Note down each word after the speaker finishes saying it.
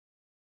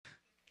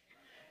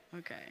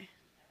Okay.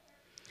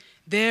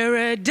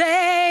 There are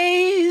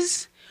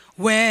days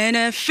when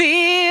I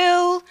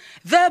feel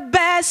the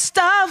best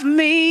of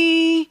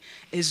me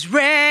is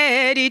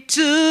ready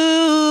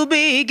to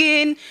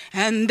begin,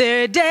 and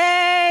there are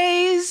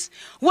days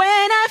when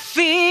I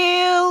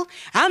feel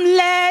I'm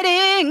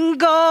letting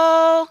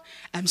go,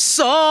 I'm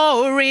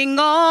soaring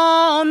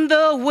on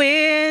the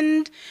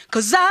wind,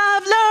 'cause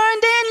I've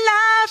learned in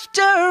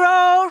laughter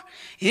or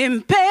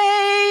in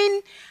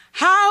pain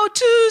how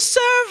to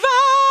survive.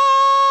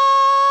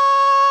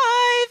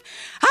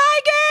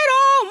 I get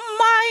on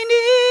my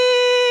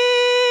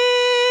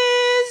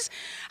knees,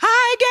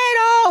 I get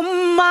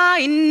on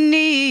my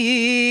knees.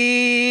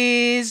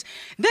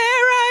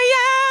 There I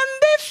am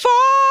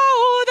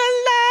before the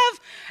love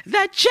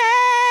that changes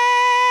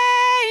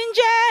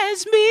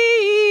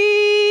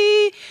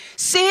me.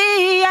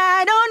 See,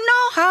 I don't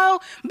know how,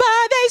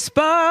 but they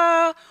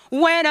spur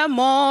when I'm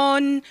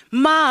on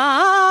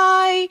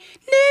my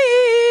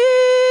knees.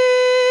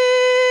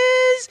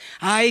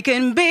 I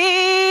can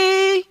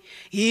be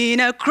in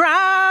a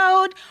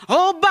crowd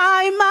or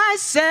by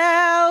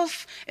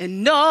myself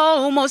and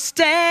almost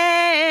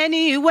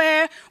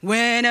anywhere.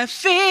 When I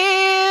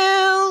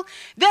feel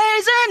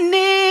there's a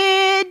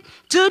need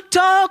to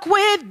talk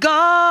with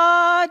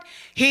God,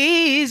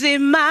 He's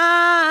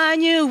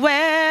Emmanuel.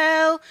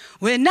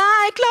 When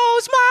I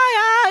close my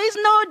eyes,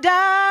 no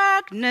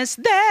darkness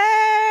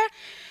there,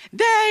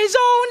 there's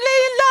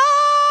only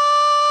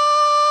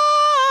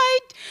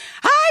light.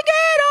 I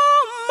get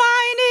on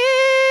my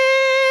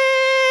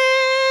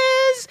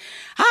knees,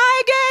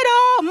 I get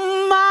on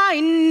my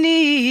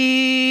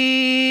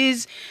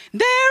knees.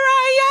 There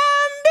I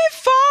am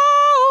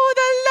before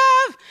the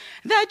love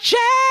that changes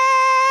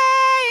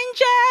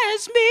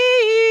me.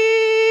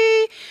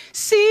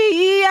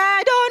 See,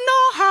 I don't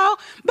know how,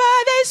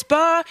 but they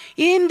spur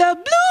in the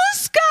blue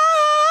sky,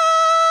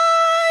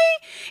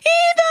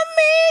 in the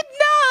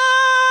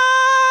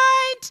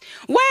midnight,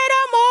 when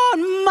I'm on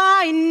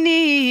my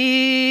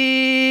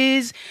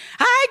knees.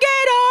 I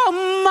get on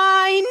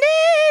my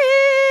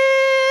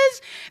knees.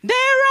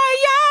 There I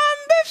am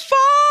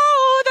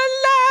before the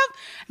love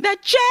that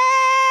changes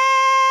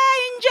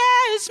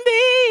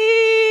me.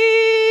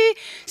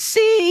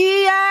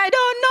 See, I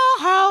don't know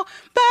how,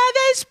 but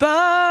they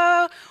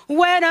spur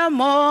when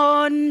I'm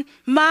on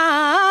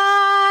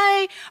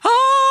my,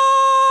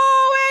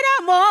 when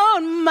I'm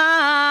on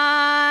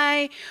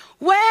my,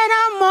 when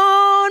I'm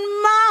on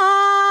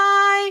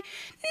my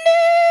knees.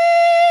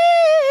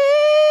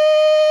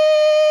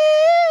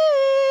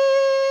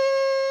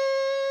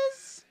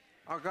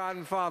 Our God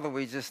and Father,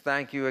 we just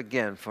thank you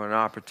again for an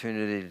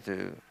opportunity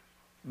to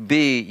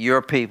be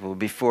your people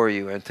before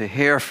you and to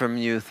hear from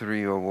you through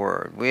your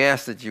word. We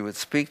ask that you would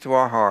speak to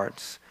our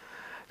hearts,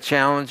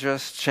 challenge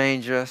us,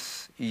 change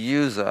us,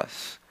 use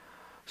us,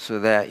 so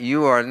that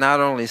you are not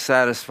only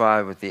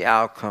satisfied with the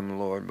outcome,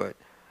 Lord, but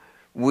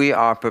we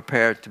are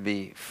prepared to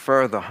be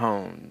further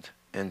honed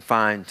and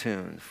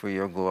fine-tuned for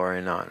your glory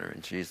and honor.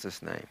 In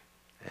Jesus' name,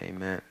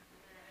 amen.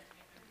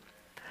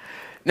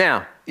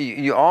 Now,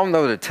 you all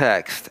know the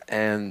text,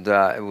 and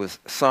it was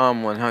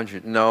Psalm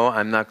 100. No,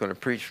 I'm not going to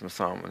preach from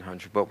Psalm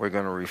 100, but we're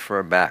going to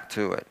refer back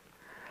to it.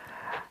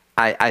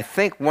 I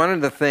think one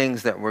of the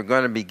things that we're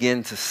going to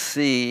begin to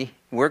see,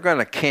 we're going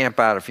to camp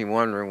out if you're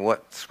wondering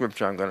what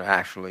scripture I'm going to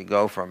actually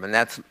go from, and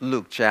that's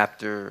Luke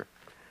chapter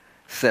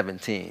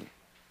 17.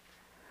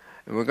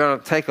 And we're going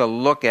to take a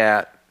look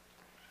at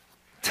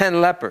 10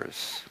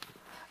 lepers,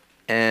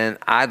 and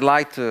I'd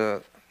like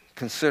to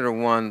consider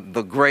one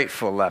the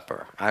grateful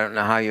leper. I don't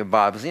know how your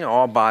Bibles,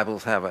 all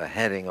Bibles have a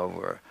heading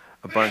over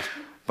a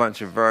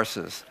bunch of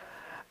verses,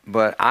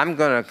 but I'm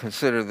going to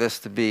consider this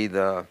to be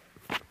the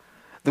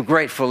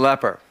grateful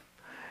leper.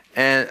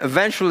 And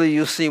eventually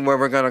you'll see where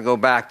we're going to go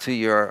back to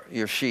your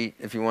sheet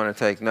if you want to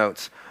take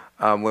notes,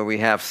 where we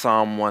have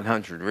Psalm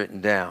 100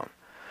 written down.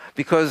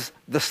 Because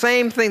the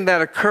same thing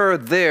that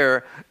occurred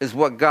there is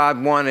what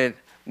God wanted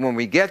when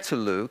we get to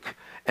Luke,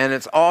 and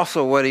it's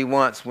also what he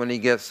wants when he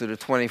gets to the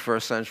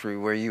 21st century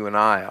where you and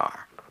I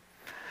are.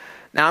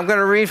 Now I'm going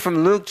to read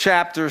from Luke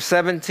chapter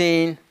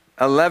 17,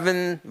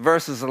 11,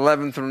 verses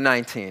 11 through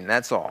 19.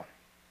 That's all.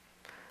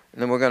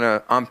 And then we're going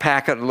to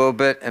unpack it a little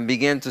bit and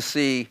begin to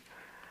see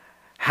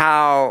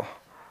how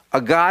a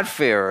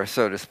God-fearer,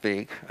 so to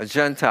speak, a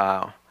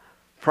Gentile,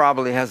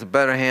 probably has a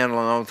better handle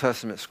on Old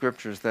Testament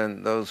scriptures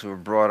than those who are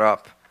brought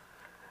up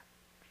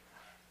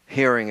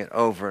hearing it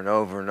over and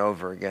over and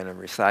over again and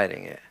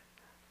reciting it.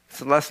 It's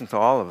a lesson to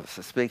all of us.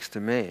 It speaks to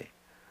me.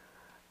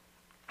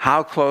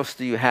 How close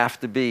do you have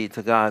to be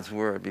to God's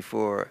word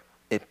before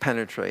it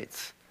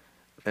penetrates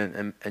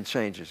and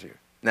changes you?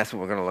 And that's what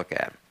we're going to look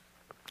at.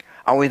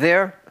 Are we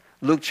there?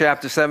 Luke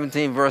chapter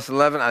 17, verse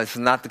 11. This is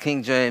not the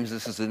King James.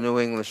 This is the New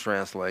English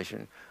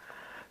translation.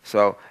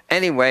 So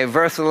anyway,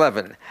 verse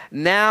 11.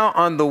 Now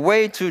on the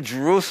way to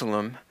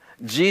Jerusalem,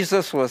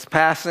 Jesus was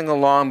passing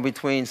along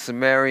between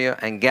Samaria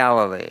and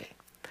Galilee.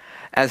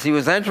 As he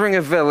was entering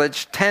a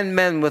village, 10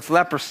 men with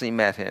leprosy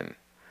met him.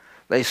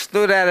 They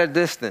stood at a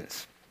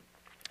distance,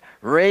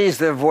 raised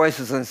their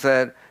voices and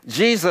said,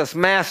 "Jesus,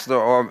 Master,"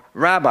 or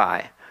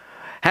 "Rabbi,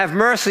 have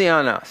mercy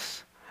on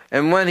us."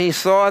 And when he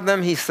saw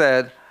them, he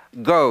said,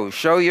 "Go,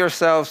 show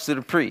yourselves to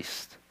the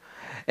priest."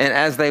 And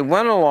as they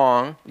went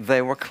along,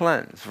 they were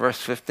cleansed.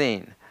 Verse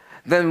 15.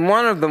 Then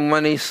one of them,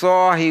 when he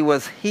saw he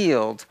was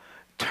healed,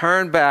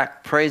 turned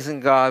back, praising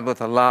God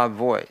with a loud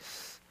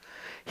voice.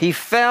 He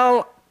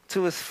fell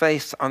to his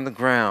face on the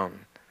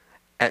ground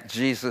at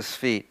Jesus'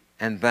 feet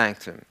and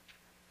thanked him.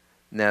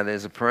 Now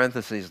there's a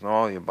parenthesis in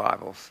all your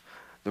Bibles.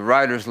 The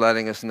writer's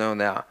letting us know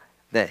now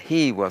that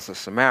he was a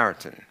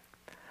Samaritan.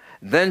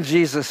 Then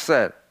Jesus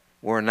said,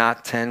 "Were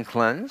not 10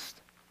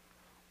 cleansed?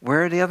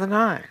 Where are the other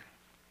 9?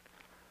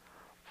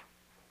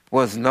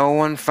 Was no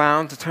one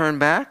found to turn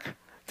back,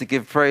 to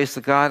give praise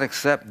to God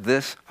except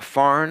this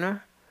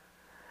foreigner?"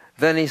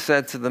 Then he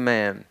said to the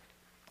man,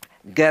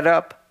 "Get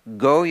up,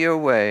 go your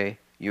way.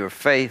 Your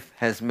faith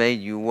has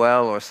made you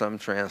well," or some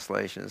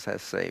translations,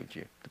 "has saved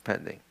you,"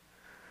 depending.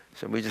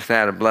 So we just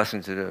add a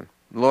blessing to the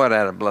Lord,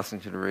 add a blessing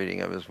to the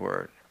reading of his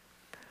word.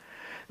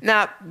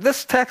 Now,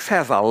 this text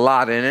has a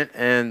lot in it,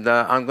 and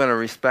I'm going to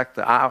respect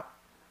I'm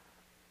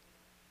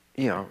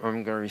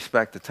going to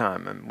respect the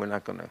time, and we're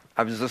not going to.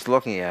 I was just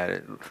looking at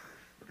it.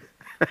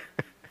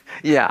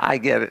 Yeah, I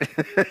get it.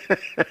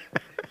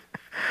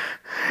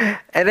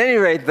 At any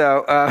rate,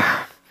 though,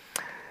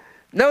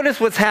 notice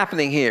what's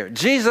happening here.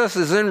 Jesus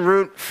is en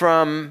route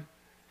from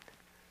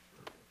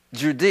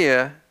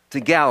Judea to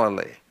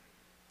Galilee.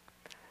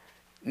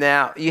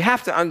 Now, you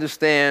have to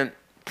understand,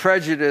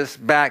 prejudice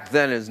back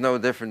then is no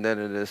different than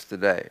it is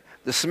today.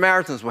 The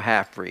Samaritans were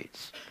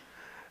half-breeds.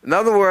 In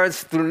other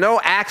words, through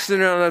no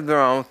accident of their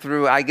own,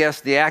 through, I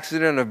guess, the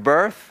accident of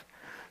birth,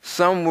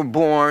 some were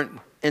born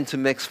into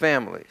mixed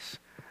families.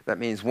 That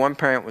means one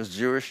parent was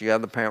Jewish, the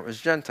other parent was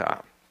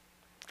Gentile.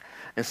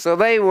 And so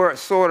they were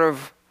sort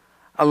of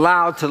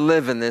allowed to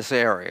live in this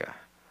area,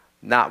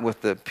 not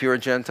with the pure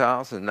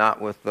Gentiles and not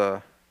with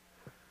the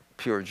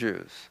pure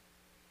Jews.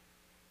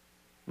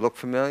 Look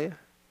familiar?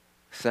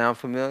 Sound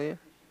familiar?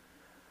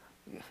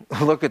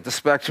 Look at the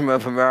spectrum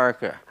of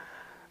America.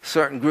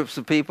 Certain groups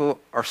of people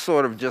are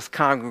sort of just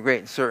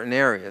congregate in certain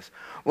areas.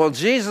 Well,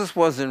 Jesus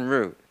was en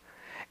route.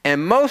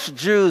 And most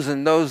Jews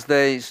in those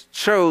days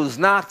chose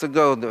not to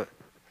go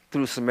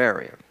through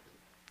Samaria.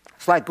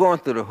 It's like going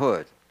through the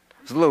hood.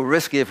 It's a little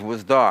risky if it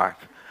was dark.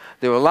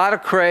 There were a lot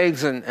of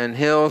crags and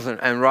hills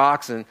and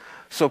rocks, and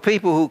so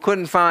people who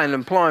couldn't find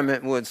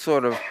employment would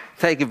sort of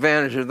take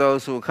advantage of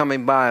those who were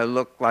coming by who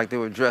looked like they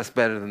were dressed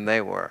better than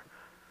they were.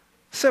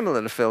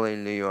 Similar to Philly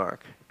and New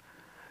York.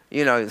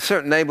 You know,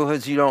 certain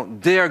neighborhoods you don't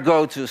dare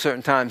go to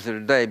certain times of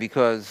the day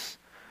because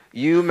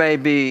you may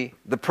be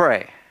the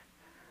prey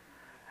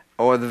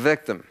or the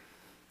victim.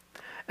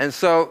 And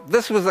so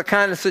this was the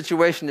kind of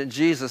situation that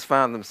Jesus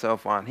found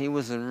himself on. He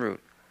was en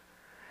route.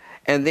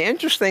 And the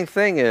interesting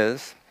thing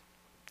is,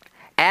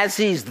 as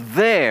he's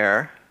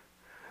there,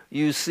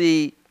 you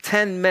see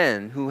 10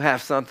 men who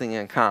have something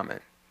in common.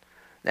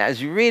 Now,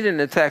 as you read in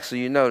the text,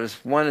 you notice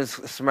one is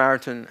a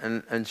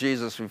Samaritan, and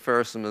Jesus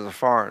refers to him as a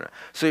foreigner.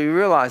 So you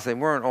realize they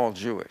weren't all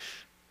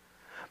Jewish.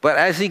 But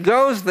as he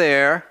goes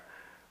there,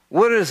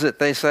 what is it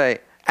they say?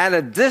 At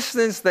a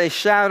distance, they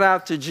shout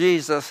out to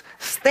Jesus,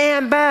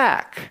 "Stand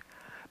back,"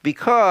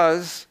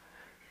 because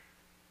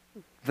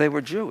they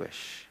were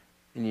Jewish.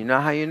 And you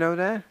know how you know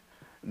that?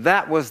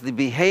 That was the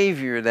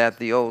behavior that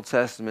the Old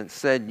Testament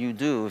said you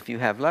do if you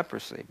have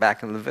leprosy,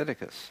 back in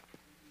Leviticus.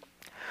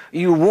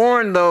 You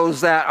warn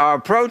those that are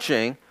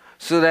approaching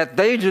so that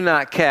they do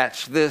not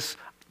catch this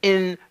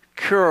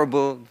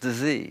incurable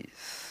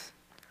disease.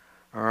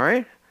 All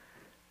right?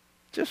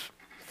 Just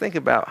think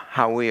about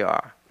how we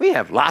are. We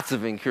have lots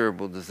of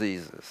incurable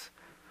diseases.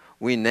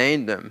 We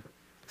named them.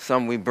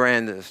 Some we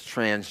brand as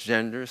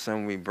transgender,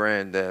 some we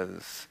brand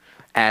as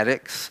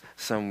addicts,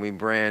 some we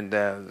brand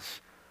as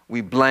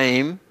we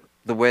blame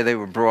the way they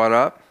were brought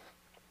up.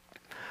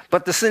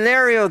 But the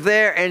scenario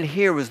there and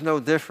here was no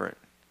different.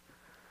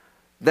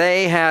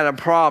 They had a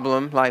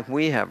problem like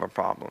we have a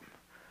problem.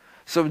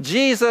 So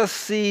Jesus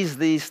sees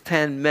these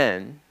 10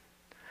 men,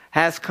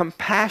 has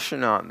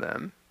compassion on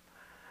them,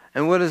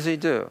 and what does he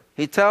do?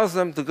 He tells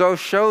them to go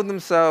show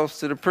themselves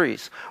to the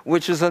priest,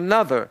 which is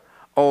another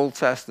Old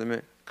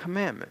Testament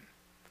commandment.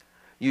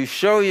 You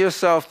show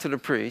yourself to the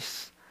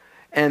priest,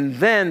 and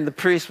then the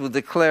priest will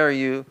declare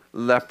you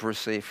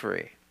leprosy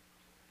free.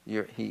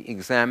 He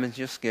examines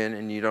your skin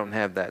and you don't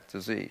have that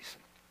disease.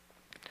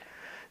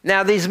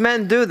 Now, these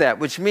men do that,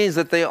 which means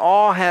that they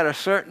all had a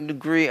certain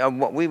degree of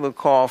what we would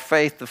call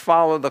faith to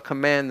follow the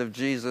command of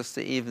Jesus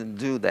to even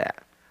do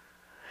that.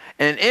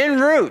 And en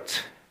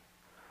route,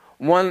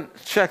 one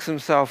checks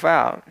himself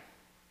out,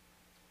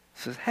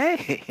 says,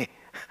 "Hey,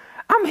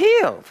 I'm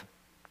healed."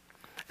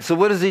 So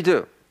what does he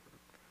do?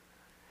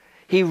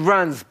 He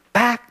runs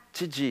back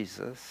to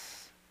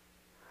Jesus,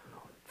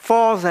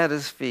 falls at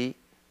his feet,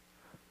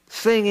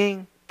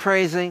 singing,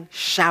 praising,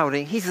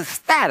 shouting. He's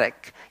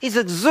ecstatic. He's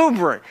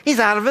exuberant. He's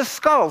out of his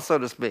skull, so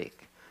to speak.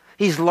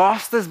 He's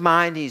lost his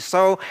mind. He's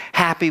so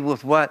happy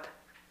with what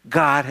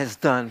God has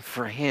done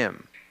for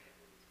him.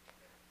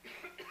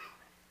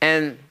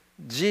 And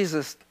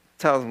Jesus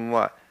tells them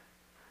what?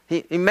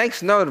 He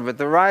makes note of it.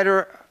 The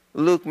writer,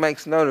 Luke,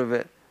 makes note of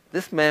it.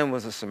 This man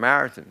was a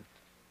Samaritan.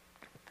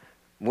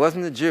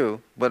 Wasn't a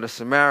Jew, but a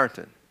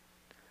Samaritan.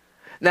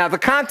 Now, the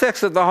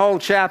context of the whole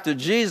chapter,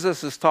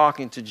 Jesus is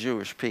talking to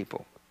Jewish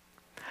people.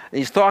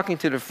 He's talking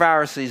to the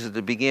Pharisees at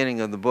the beginning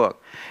of the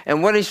book.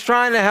 And what he's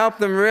trying to help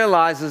them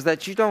realize is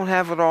that you don't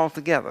have it all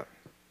together.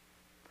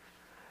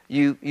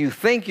 You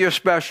think you're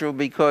special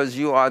because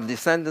you are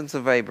descendants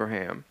of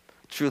Abraham.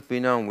 Truth be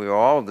known, we are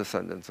all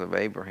descendants of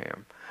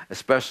Abraham,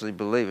 especially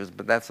believers,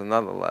 but that's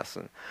another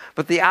lesson.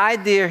 But the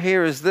idea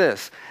here is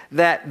this,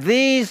 that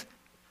these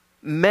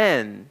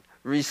men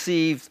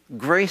received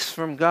grace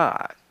from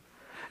God.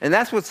 And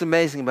that's what's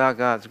amazing about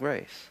God's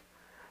grace.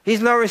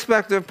 He's no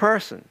respecter of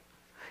person.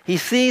 He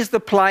sees the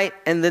plight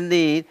and the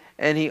need,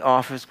 and he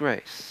offers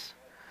grace.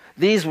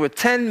 These were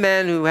 10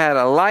 men who had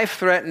a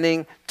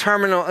life-threatening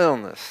terminal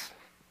illness.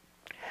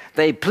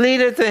 They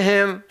pleaded to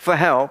him for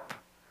help.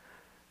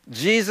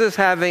 Jesus,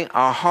 having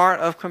a heart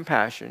of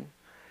compassion,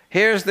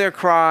 hears their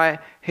cry,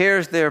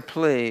 hears their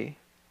plea,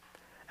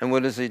 and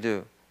what does he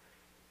do?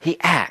 He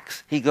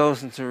acts. He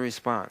goes into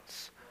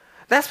response.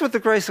 That's what the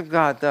grace of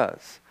God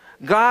does.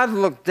 God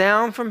looked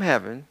down from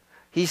heaven.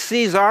 He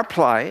sees our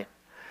plight.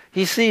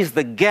 He sees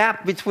the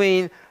gap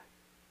between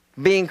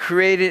being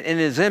created in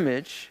his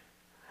image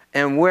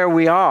and where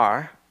we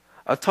are,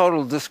 a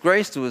total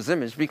disgrace to his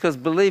image, because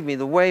believe me,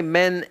 the way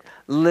men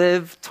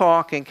live,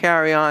 talk, and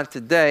carry on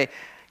today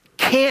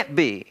cannot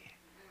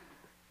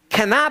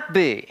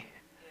be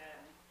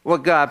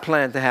what God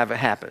planned to have it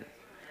happen.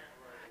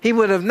 He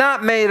would have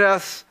not made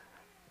us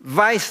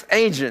vice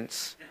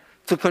agents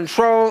to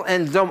control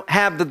and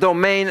have the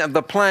domain of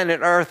the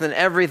planet Earth and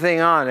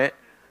everything on it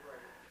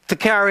to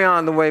carry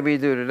on the way we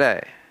do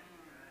today.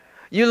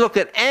 You look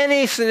at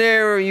any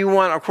scenario you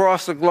want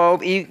across the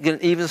globe, you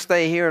can even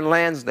stay here in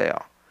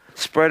Lansdale,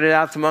 spread it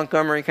out to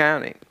Montgomery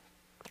County,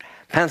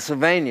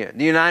 Pennsylvania,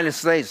 the United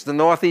States, the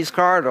Northeast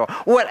Corridor,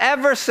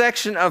 whatever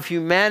section of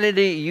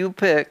humanity you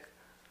pick,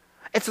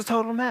 it's a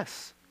total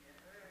mess.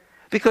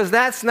 Because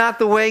that's not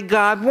the way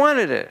God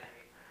wanted it.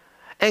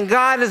 And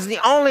God is the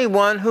only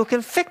one who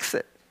can fix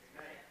it.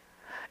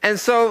 And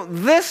so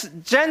this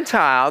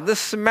Gentile, this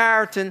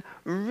Samaritan,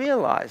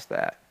 realized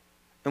that.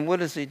 And what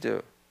does he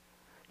do?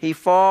 He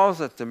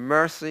falls at the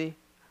mercy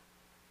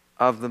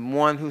of the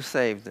one who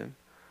saved him,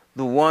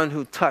 the one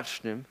who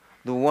touched him,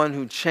 the one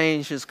who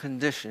changed his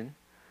condition,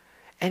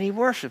 and he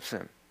worships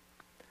him.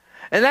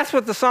 And that's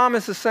what the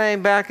psalmist is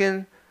saying back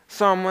in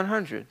Psalm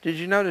 100. Did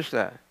you notice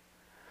that?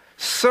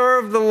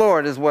 Serve the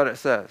Lord is what it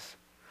says.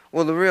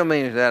 Well, the real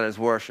meaning of that is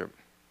worship.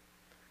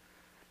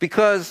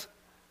 Because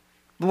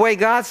the way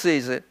God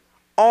sees it,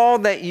 all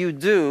that you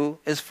do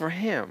is for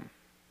him.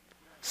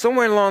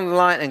 Somewhere along the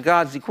line in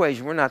God's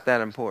equation, we're not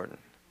that important.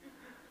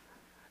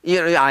 You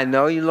know, I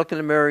know you look in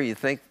the mirror, you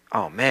think,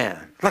 oh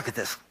man, look at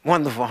this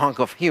wonderful hunk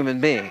of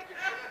human being.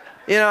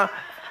 You know,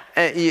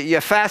 and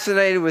you're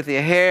fascinated with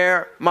your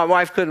hair. My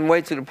wife couldn't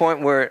wait to the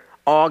point where it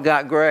all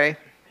got gray.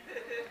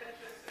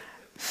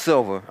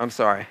 Silver, I'm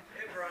sorry.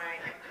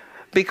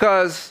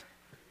 Because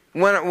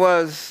when it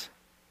was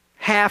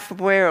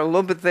halfway or a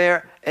little bit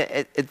there,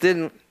 it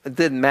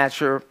didn't match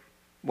her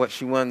what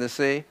she wanted to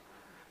see,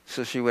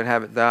 so she would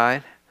have it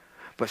dyed.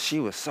 But she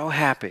was so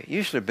happy.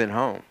 You should have been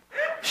home.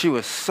 She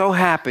was so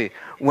happy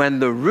when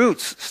the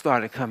roots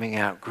started coming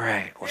out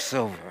gray or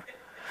silver,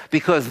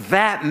 because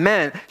that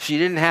meant she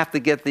didn't have to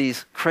get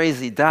these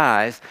crazy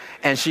dyes,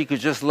 and she could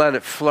just let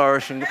it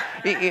flourish. And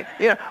you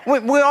know,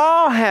 we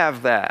all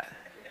have that,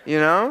 you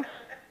know.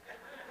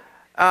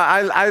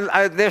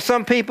 There's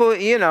some people,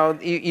 you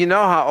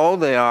know how old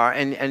they are,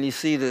 and you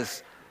see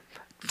this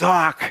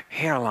dark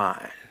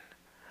hairline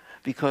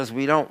because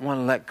we don't want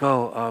to let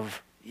go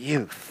of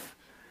youth.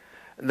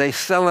 They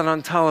sell it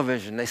on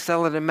television. They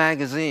sell it in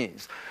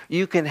magazines.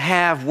 You can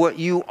have what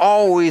you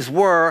always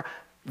were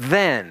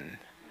then.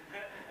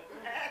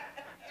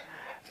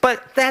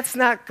 But that's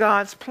not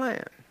God's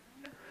plan.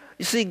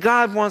 You see,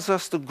 God wants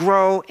us to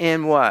grow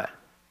in what?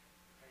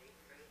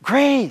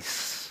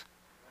 Grace.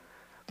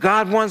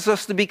 God wants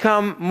us to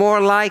become more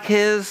like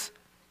his.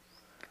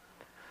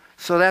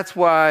 So that's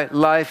why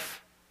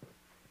life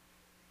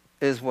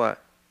is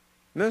what?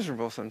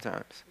 Miserable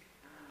sometimes.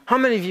 How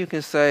many of you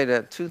can say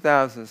that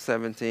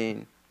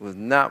 2017 was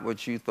not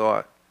what you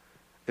thought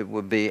it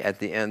would be at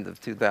the end of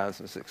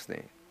 2016?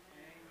 Amen.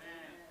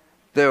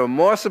 There were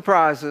more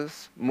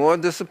surprises, more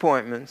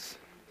disappointments,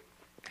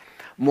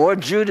 more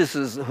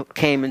Judases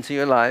came into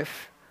your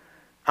life.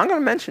 I'm going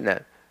to mention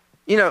that.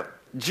 You know,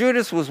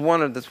 Judas was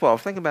one of the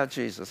 12. Think about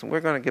Jesus, and we're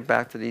going to get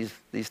back to these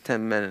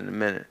 10 men in a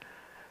minute.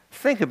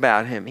 Think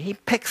about him. He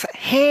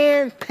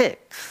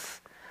handpicks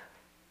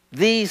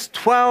these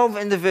 12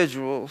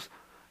 individuals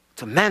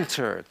to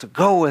mentor, to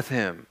go with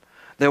him.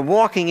 They're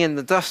walking in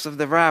the dust of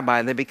the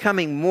rabbi. They're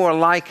becoming more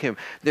like him.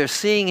 They're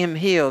seeing him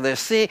heal.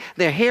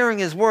 They're hearing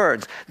his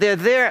words. They're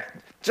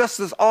there just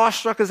as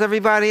awestruck as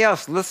everybody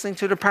else, listening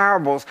to the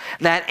parables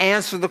that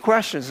answer the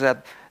questions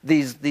that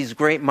these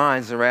great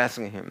minds are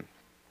asking him.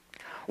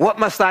 What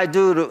must I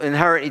do to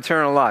inherit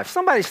eternal life?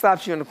 Somebody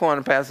stops you in the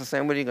corner, Pastor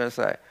Sam, what are you going to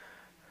say?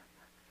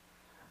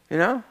 You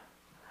know?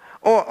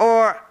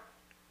 Or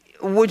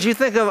would you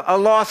think of a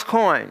lost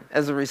coin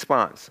as a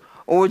response?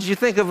 Or would you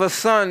think of a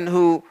son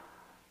who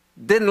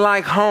didn't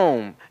like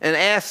home and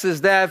asked his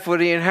dad for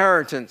the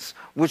inheritance,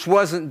 which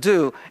wasn't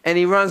due, and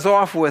he runs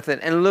off with it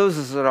and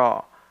loses it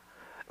all?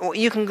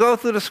 You can go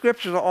through the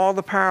scriptures, all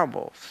the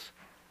parables.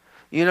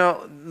 You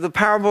know, the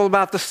parable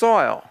about the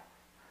soil,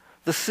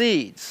 the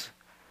seeds,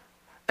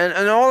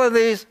 and all of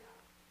these.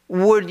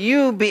 Would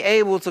you be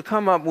able to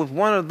come up with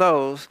one of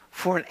those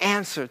for an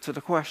answer to the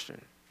question?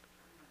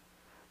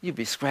 You'd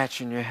be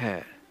scratching your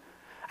head.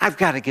 I've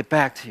got to get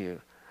back to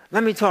you.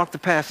 Let me talk to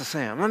Pastor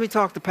Sam. Let me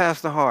talk to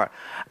Pastor Hart.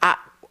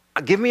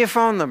 Give me a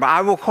phone number. I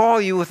will call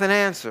you with an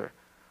answer.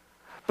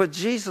 But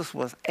Jesus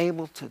was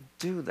able to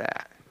do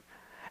that.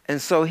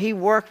 And so he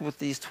worked with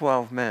these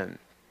 12 men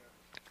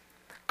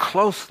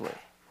closely.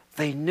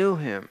 They knew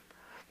him.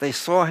 They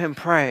saw him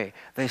pray.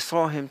 They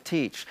saw him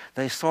teach.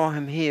 They saw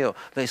him heal.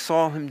 They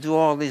saw him do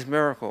all these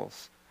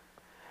miracles.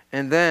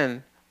 And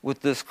then, with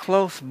this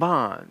close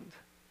bond,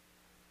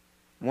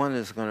 one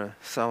is going to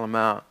sell him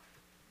out,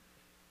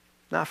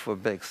 not for a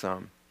big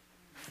sum,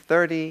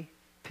 30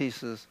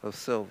 pieces of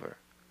silver.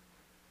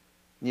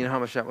 You know how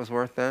much that was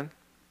worth then?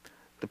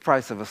 The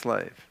price of a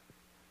slave.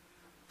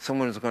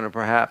 Someone is going to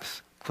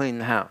perhaps clean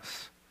the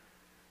house,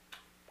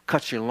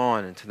 cut your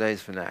lawn in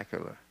today's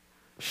vernacular,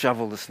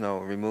 shovel the snow,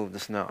 remove the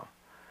snow.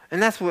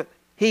 And that's what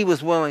he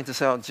was willing to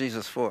sell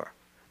Jesus for.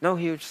 No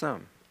huge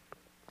sum.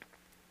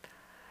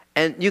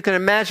 And you can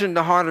imagine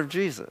the heart of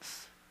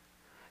Jesus.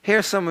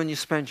 Here's someone you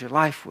spend your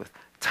life with,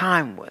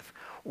 time with,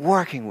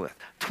 working with,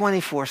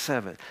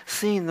 24/7,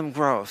 seeing them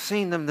grow,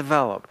 seeing them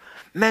develop,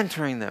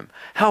 mentoring them,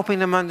 helping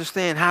them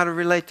understand how to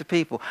relate to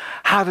people,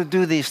 how to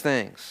do these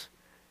things.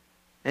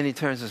 And he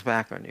turns his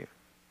back on you.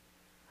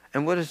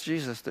 And what does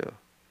Jesus do?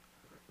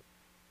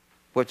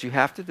 What you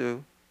have to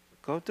do,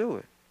 go do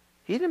it.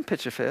 He didn't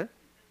pitch a fit.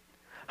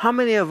 How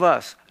many of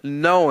us,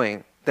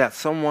 knowing that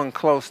someone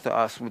close to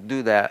us would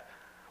do that,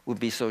 would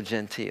be so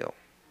genteel?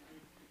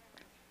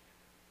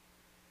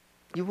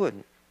 You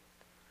wouldn't.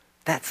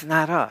 That's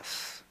not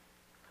us.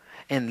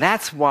 And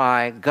that's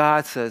why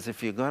God says,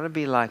 if you're going to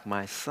be like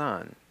my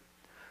son,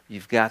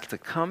 you've got to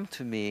come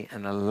to me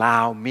and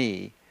allow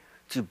me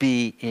to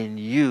be in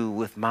you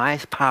with my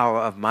power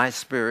of my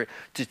spirit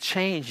to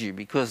change you.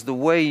 Because the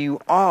way you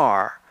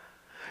are,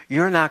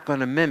 you're not going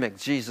to mimic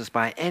Jesus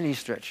by any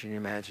stretch of the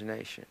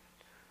imagination.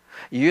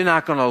 You're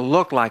not going to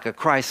look like a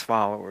Christ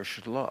follower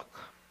should look.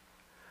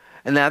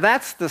 And now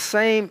that's the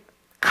same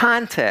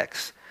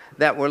context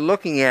that we're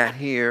looking at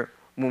here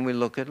when we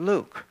look at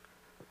Luke,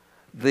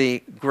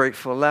 the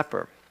grateful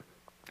leper.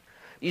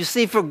 You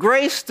see, for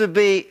grace to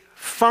be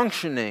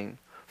functioning,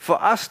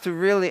 for us to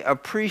really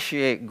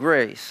appreciate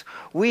grace,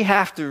 we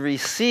have to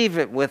receive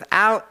it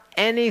without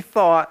any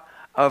thought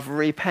of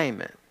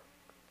repayment.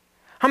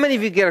 How many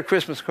of you get a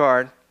Christmas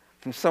card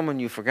from someone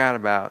you forgot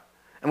about,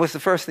 and what's the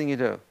first thing you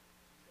do?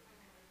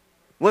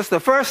 What's the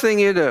first thing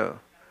you do?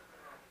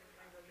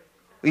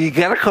 You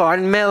get a card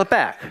and mail it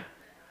back.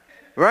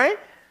 Right?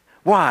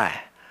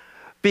 Why?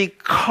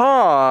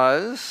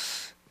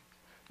 Because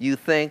you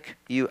think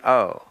you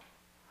owe.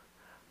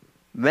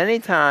 Many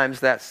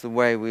times that's the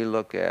way we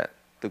look at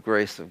the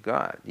grace of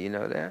God. You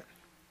know that?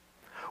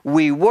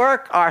 We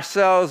work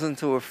ourselves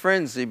into a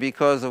frenzy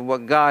because of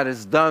what God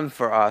has done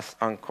for us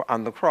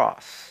on the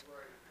cross.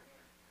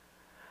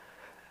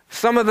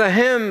 Some of the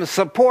hymns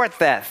support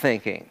that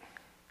thinking.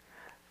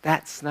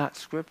 That's not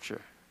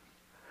Scripture.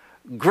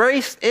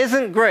 Grace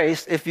isn't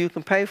grace if you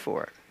can pay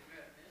for it.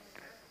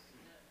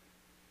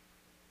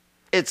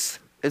 It's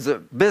a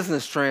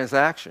business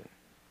transaction.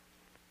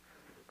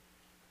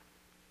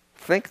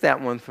 Think that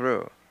one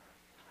through.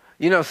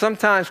 You know,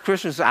 sometimes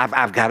Christians say,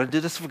 I've got to do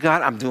this for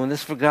God. I'm doing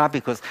this for God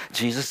because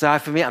Jesus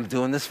died for me. I'm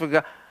doing this for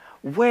God.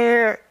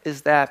 Where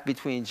is that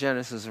between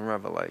Genesis and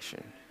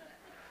Revelation?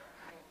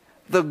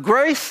 The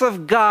grace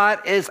of God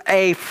is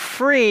a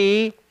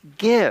free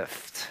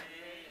gift.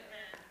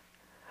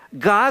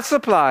 God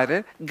supplied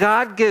it.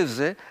 God gives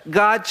it.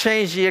 God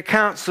changed the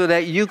account so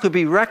that you could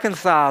be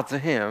reconciled to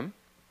Him.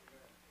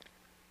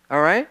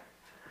 All right?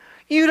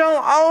 You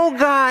don't owe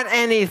God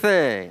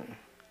anything.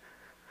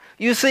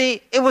 You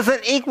see, it was an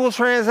equal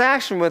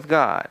transaction with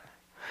God.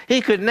 He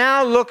could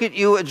now look at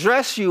you,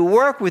 address you,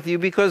 work with you,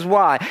 because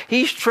why?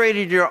 He's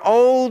traded your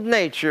old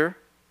nature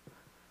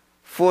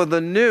for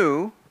the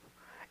new,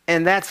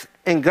 and that's,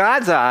 in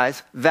God's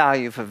eyes,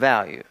 value for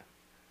value.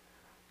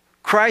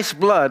 Christ's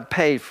blood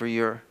paid for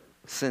your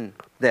sin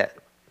debt.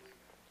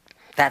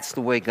 That's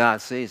the way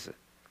God sees it.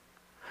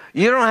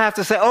 You don't have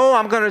to say, oh,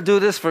 I'm going to do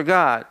this for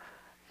God.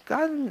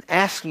 God isn't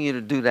asking you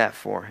to do that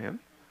for Him.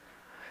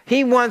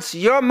 He wants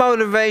your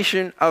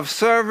motivation of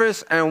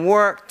service and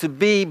work to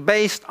be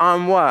based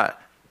on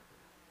what?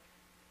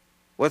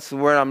 What's the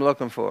word I'm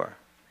looking for?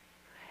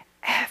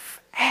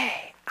 F-A-I-T-H.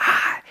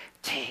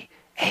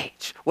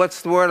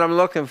 What's the word I'm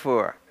looking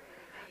for?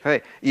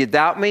 Hey, you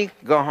doubt me?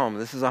 Go home.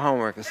 This is a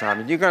homework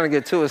assignment. You're going to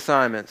get 2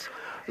 assignments.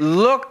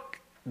 Look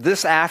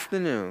this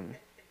afternoon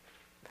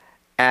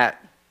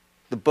at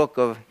the book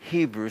of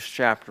Hebrews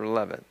chapter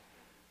 11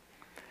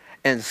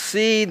 and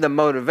see the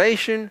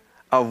motivation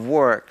of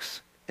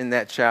works in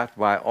that chapter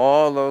by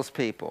all those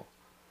people.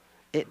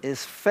 It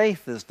is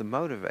faith is the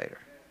motivator.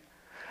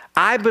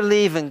 I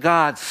believe in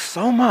God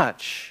so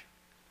much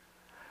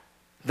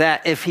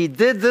that if he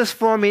did this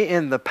for me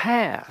in the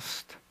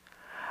past,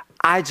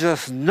 I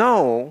just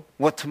know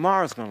what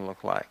tomorrow's going to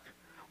look like.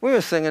 We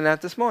were singing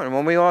that this morning,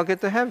 when we all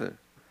get to heaven.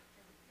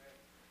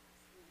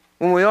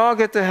 When we all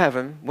get to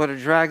heaven, what a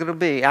drag it'll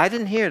be. I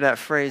didn't hear that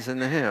phrase in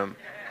the hymn.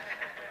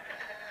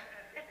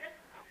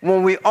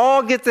 When we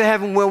all get to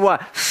heaven, we'll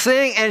what?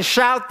 Sing and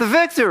shout the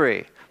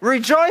victory,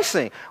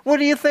 rejoicing. What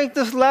do you think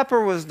this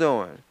leper was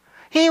doing?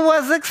 He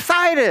was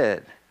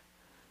excited.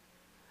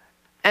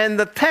 And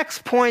the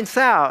text points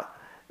out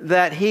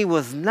that he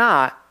was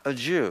not a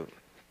Jew.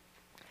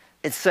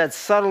 It said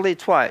subtly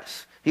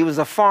twice. He was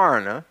a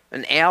foreigner,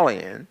 an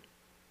alien.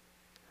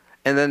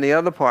 And then the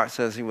other part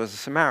says he was a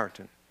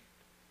Samaritan.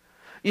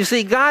 You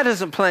see, God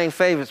isn't playing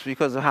favorites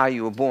because of how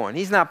you were born.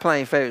 He's not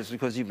playing favorites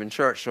because you've been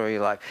churched all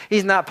your life.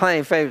 He's not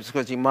playing favorites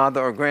because your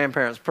mother or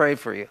grandparents prayed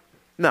for you.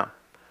 No.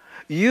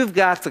 You've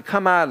got to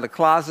come out of the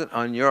closet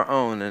on your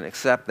own and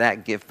accept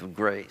that gift of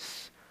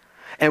grace.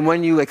 And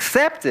when you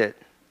accept it,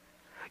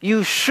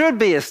 you should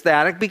be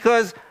ecstatic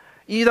because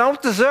you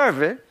don't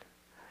deserve it.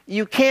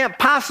 You can't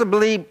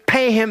possibly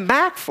pay him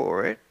back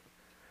for it.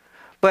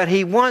 But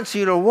he wants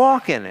you to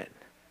walk in it.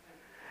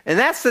 And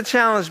that's the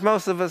challenge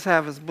most of us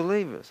have as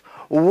believers.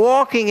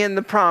 Walking in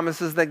the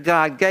promises that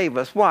God gave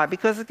us. Why?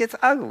 Because it gets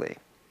ugly.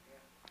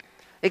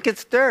 It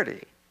gets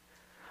dirty.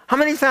 How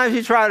many times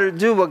you try to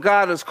do what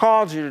God has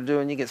called you to do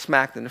and you get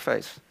smacked in the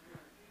face?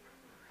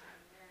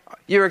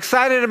 You're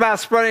excited about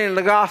spreading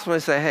the gospel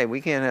and say, hey, we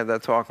can't have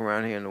that talk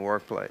around here in the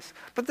workplace.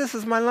 But this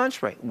is my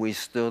lunch break. We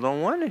still don't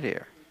want it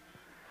here.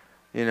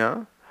 You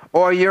know?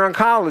 Or you're in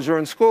college or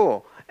in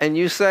school and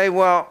you say,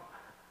 well,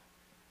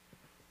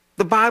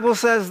 the Bible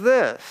says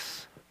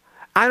this.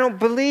 I don't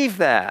believe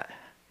that.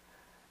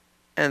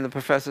 And the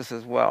professor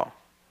says, well,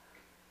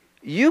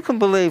 you can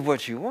believe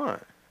what you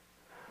want,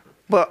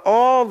 but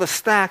all the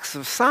stacks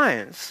of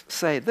science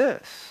say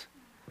this.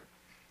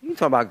 You can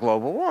talk about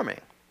global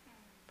warming.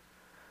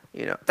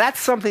 You know, that's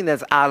something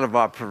that's out of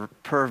our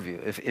purview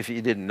if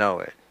you didn't know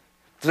it.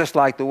 Just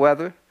like the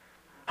weather.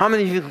 How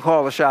many of you can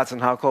call the shots on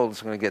how cold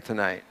it's going to get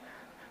tonight?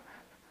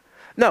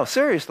 No,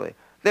 seriously.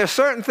 There are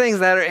certain things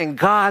that are in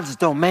God's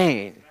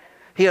domain.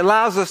 He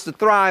allows us to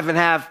thrive and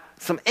have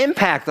some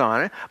impact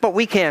on it, but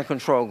we can't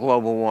control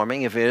global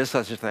warming if it is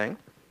such a thing.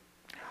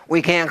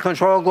 We can't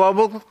control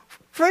global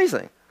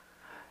freezing.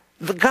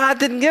 God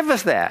didn't give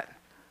us that.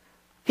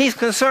 He's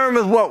concerned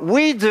with what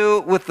we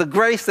do with the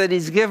grace that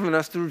he's given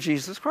us through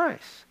Jesus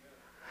Christ.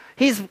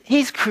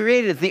 He's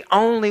created the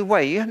only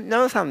way. You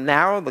notice how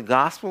narrow the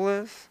gospel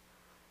is?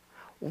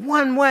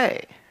 One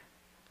way.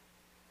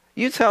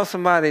 You tell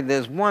somebody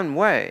there's one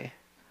way,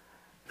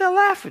 they'll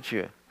laugh at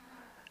you.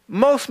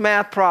 Most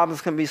math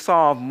problems can be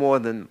solved more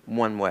than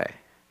one way.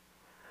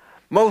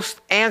 Most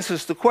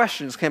answers to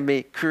questions can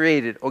be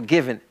created or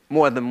given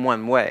more than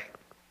one way.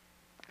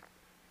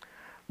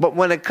 But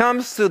when it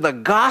comes to the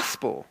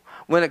gospel,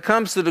 when it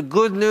comes to the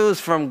good news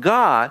from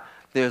God,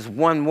 there's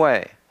one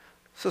way.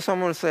 So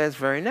someone will say it's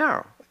very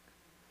narrow.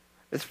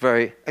 It's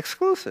very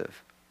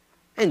exclusive.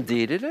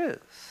 Indeed it is.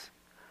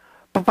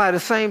 But by the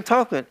same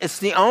token, it's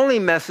the only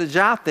message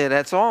out there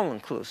that's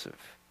all-inclusive.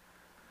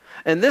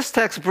 And this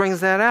text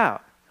brings that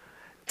out.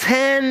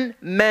 10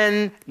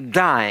 men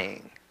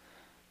dying.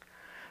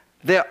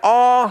 They're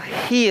all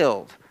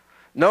healed.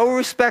 No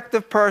respect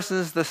of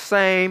persons, the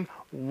same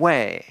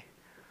way.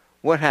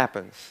 What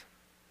happens?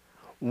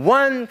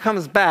 One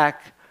comes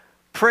back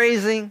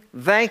praising,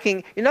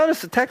 thanking. You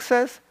notice the text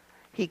says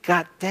he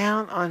got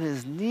down on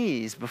his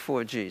knees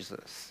before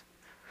Jesus.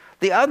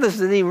 The others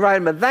didn't even write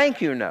him a thank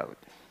you note.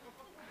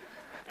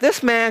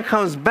 This man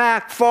comes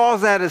back,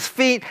 falls at his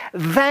feet,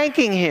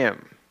 thanking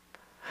him.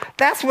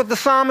 That's what the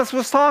psalmist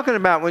was talking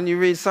about when you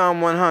read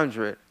Psalm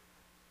 100.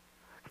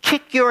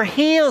 Kick your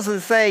heels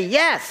and say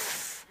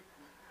yes.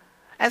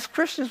 As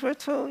Christians, we're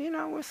too,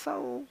 we're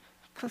so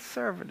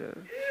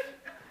conservative.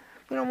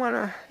 We don't want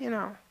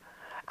to,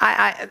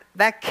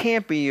 that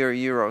can't be your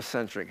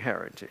Eurocentric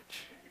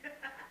heritage.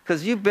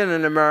 Because you've been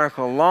in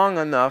America long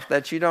enough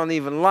that you don't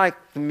even like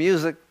the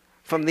music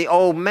from the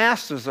old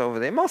masters over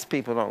there. Most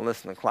people don't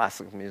listen to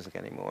classical music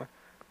anymore.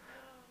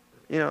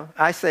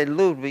 I say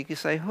Ludwig, you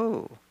say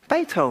who?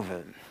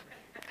 Beethoven.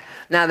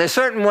 Now, there's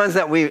certain ones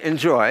that we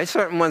enjoy,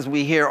 certain ones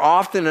we hear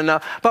often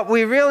enough, but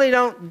we really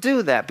don't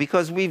do that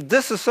because we've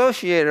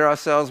disassociated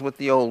ourselves with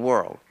the old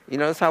world. You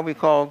notice how we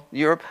call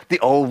Europe the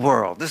old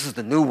world. This is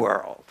the new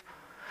world.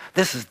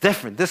 This is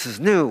different. This is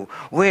new.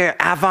 We're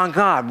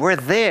avant-garde. We're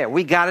there.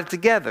 We got it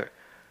together.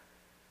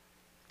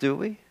 Do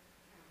we?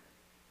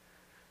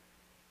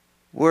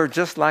 We're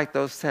just like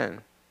those 10.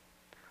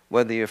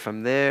 Whether you're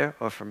from there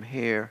or from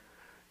here,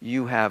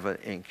 you have an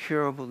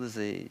incurable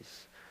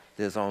disease.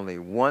 There's only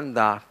one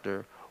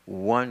doctor,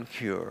 one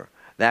cure.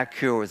 That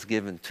cure was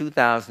given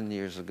 2,000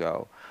 years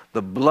ago.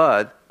 The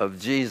blood of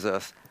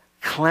Jesus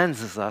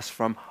cleanses us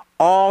from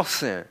all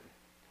sin.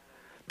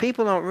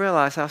 People don't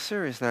realize how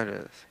serious that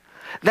is.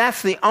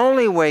 That's the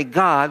only way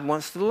God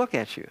wants to look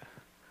at you.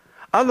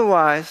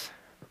 Otherwise,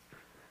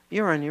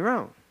 you're on your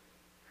own.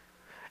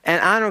 And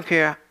I don't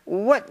care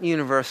what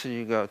university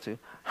you go to,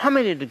 how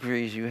many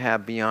degrees you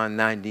have beyond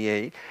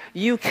 98,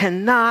 you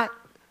cannot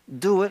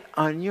do it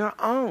on your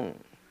own.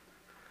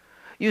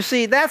 You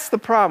see, that's the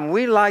problem.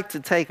 We like to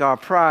take our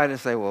pride and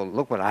say, well,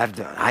 look what I've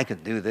done. I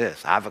can do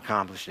this. I've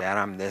accomplished that.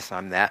 I'm this,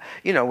 I'm that.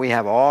 You know, we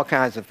have all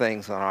kinds of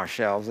things on our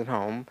shelves at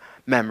home,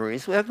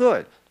 memories. They're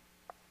good.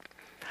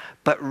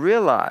 But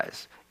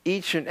realize,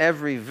 each and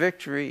every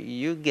victory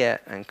you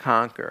get and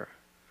conquer,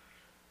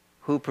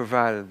 who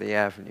provided the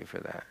avenue for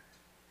that?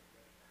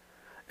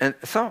 And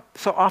so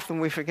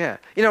often we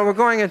forget. You know, we're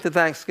going into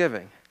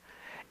Thanksgiving.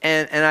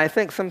 And I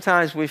think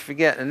sometimes we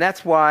forget. And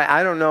that's why,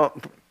 I don't know,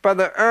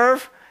 Brother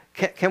Irv,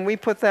 can we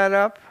put that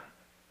up?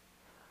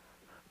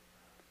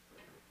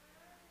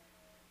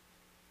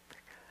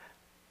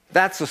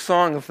 That's a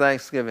song of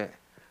Thanksgiving.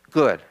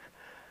 Good.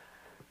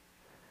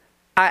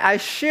 I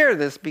share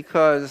this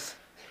because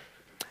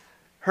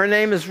her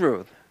name is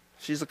Ruth.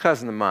 She's a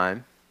cousin of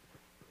mine,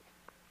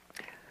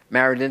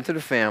 married into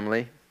the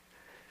family.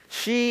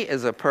 She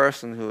is a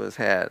person who has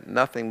had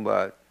nothing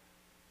but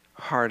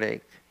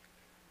heartache,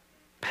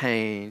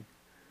 pain,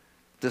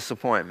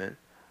 disappointment.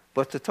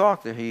 But to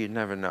talk to her, you'd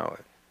never know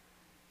it.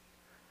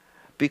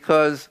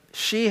 Because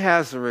she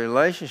has a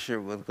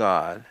relationship with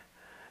God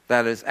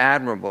that is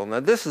admirable. Now,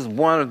 this is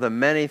one of the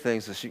many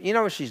things that you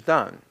know what she's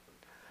done?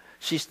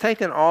 She's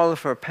taken all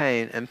of her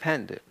pain and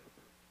penned it.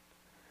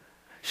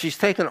 She's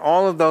taken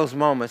all of those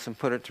moments and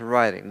put it to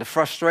writing. The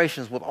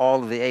frustrations with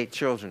all of the 8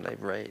 children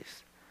they've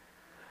raised.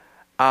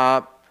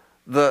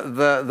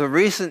 The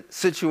recent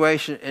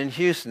situation in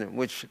Houston, in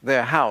which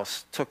their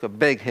house took a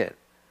big hit.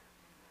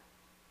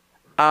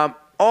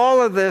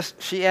 All of this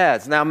she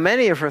adds. Now,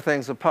 many of her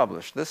things are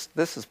published.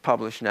 This is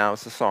published now.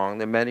 It's a song.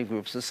 There are many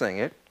groups that sing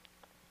it.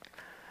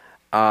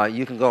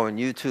 You can go on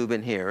YouTube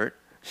and hear it.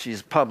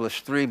 She's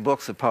published 3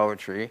 books of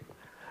poetry.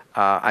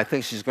 I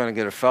think she's going to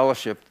get a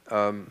fellowship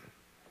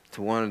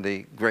to one of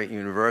the great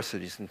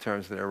universities in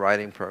terms of their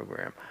writing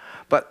program.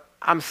 But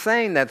I'm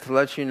saying that to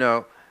let you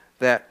know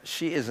that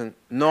she is a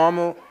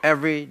normal,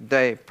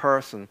 everyday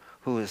person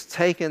who has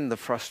taken the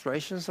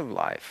frustrations of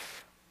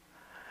life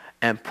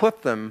and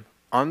put them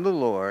on the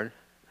Lord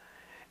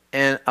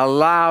and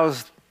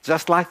allows,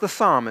 just like the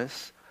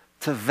psalmist,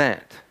 to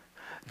vent.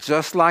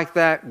 Just like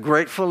that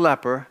grateful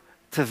leper,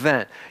 to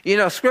vent. You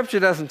know, Scripture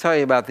doesn't tell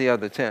you about the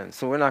other 10,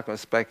 so we're not going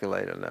to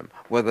speculate on them.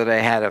 Whether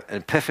they had an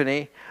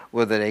epiphany,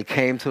 whether they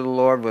came to the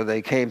Lord, whether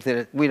they came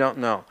to we don't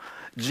know.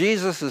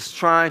 Jesus is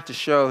trying to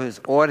show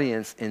his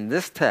audience in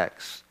this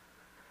text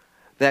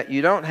that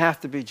you don't have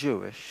to be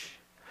Jewish.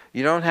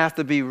 You don't have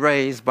to be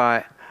raised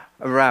by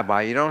a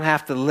rabbi. You don't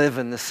have to live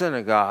in the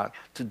synagogue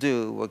to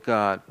do what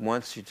God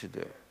wants you to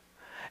do.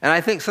 And I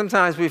think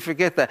sometimes we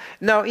forget that.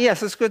 No,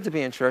 yes, it's good to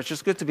be in church.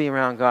 It's good to be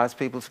around God's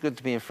people. It's good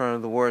to be in front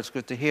of the Word. It's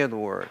good to hear the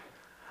Word.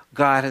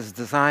 God has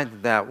designed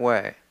it that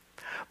way.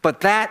 But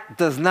that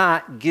does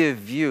not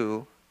give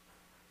you,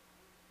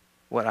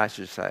 what I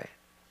should say,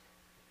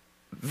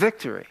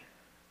 victory.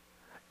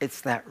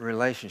 It's that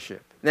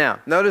relationship. Now,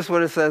 notice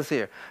what it says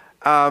here.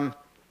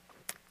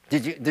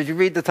 Did you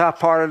read the top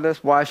part of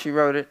this, why she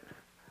wrote it?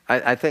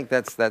 I think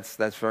that's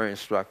very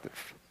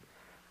instructive.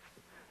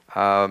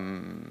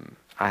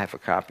 I have a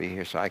copy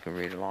here so I can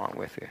read along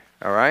with you.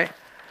 All right?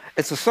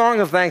 It's a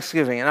song of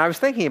thanksgiving. And I was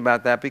thinking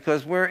about that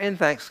because we're in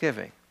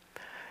Thanksgiving.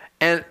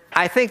 And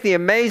I think the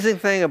amazing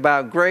thing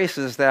about grace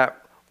is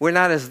that we're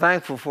not as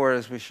thankful for it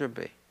as we should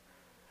be.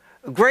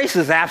 Grace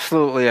is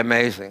absolutely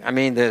amazing. I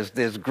mean,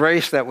 there's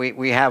grace that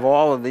we have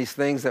all of these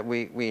things that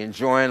we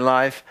enjoy in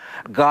life.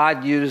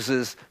 God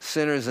uses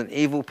sinners and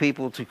evil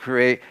people to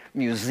create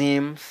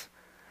museums.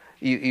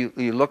 You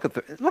look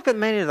at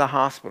many of the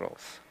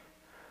hospitals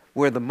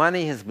where the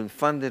money has been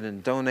funded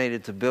and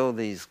donated to build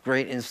these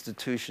great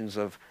institutions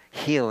of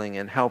healing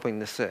and helping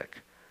the sick.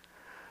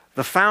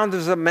 The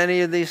founders of many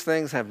of these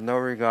things have no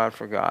regard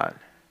for God.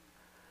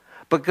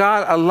 But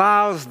God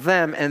allows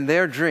them and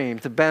their dream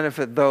to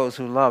benefit those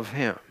who love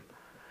him.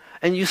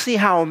 And you see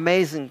how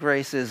amazing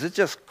grace is. It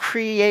just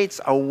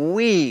creates a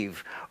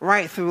weave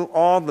right through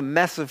all the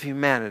mess of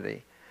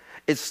humanity.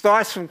 It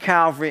starts from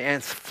Calvary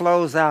and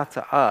flows out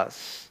to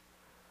us.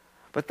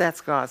 But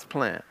that's God's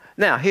plan.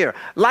 Now, here,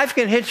 life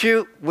can hit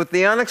you with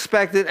the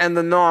unexpected and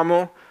the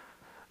normal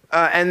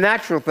and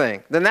natural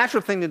thing. The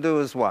natural thing to do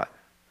is what?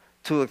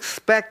 To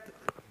expect,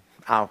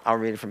 I'll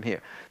read it from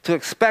here. To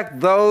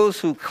expect those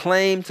who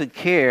claim to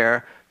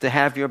care to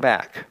have your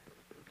back.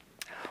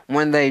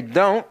 When they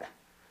don't,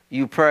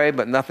 you pray,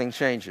 but nothing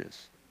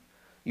changes.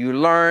 You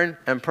learn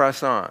and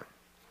press on.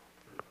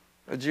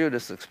 A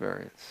Judas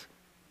experience.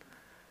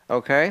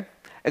 Okay?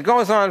 It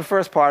goes on, the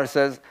first part, it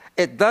says,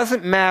 it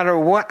doesn't matter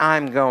what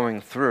I'm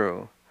going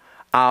through.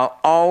 I'll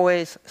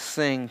always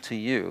sing to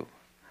you.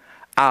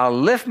 I'll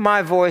lift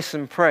my voice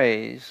in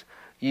praise.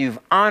 You've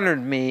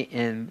honored me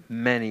in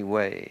many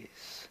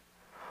ways.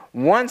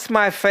 Once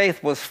my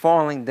faith was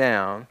falling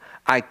down,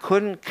 I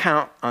couldn't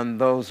count on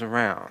those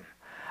around.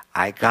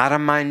 I got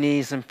on my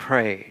knees and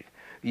prayed.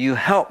 You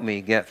helped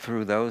me get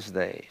through those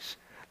days.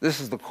 This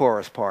is the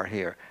chorus part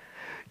here.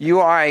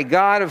 You are a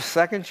God of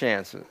second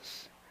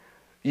chances.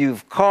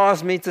 You've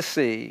caused me to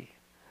see.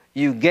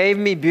 You gave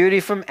me beauty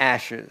from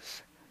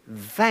ashes.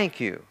 Thank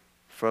you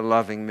for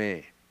loving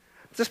me.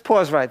 Just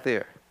pause right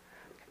there.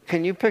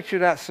 Can you picture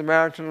that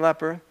Samaritan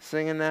leper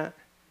singing that?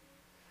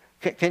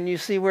 Can you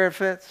see where it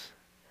fits?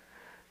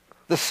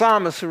 The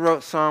psalmist who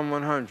wrote Psalm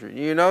 100.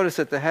 You notice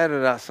at the head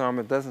of that psalm,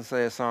 it doesn't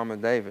say a Psalm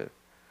of David.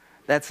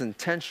 That's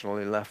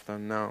intentionally left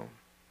unknown.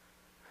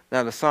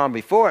 Now, the psalm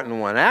before it and the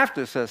one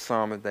after says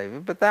Psalm of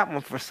David, but that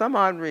one, for some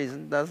odd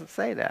reason, doesn't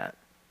say that.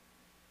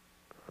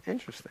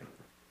 Interesting.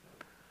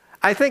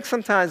 I think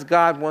sometimes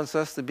God wants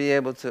us to be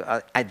able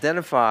to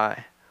identify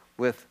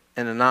with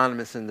an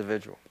anonymous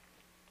individual.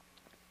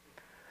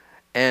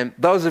 And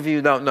those of you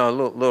who don't know, a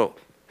little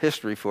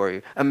history for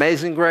you.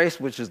 Amazing Grace,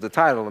 which is the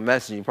title of the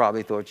message, you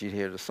probably thought you'd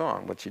hear the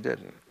song, but you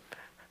didn't.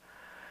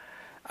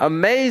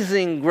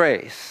 Amazing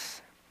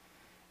Grace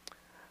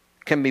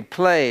can be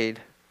played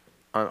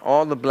on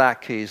all the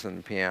black keys on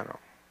the piano.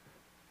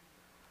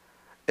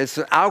 It's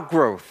an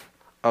outgrowth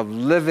of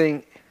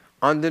living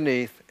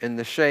underneath in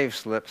the shave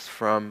slips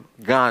from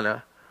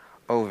Ghana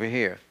over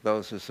here,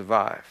 those who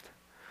survived.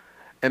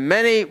 And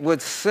many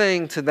would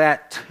sing to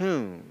that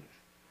tune,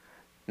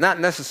 not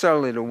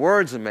necessarily the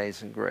words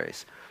Amazing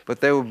Grace, but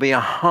there would be a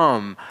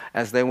hum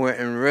as they were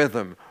in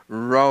rhythm,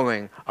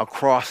 rowing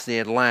across the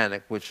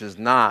Atlantic, which is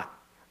not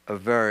a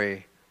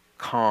very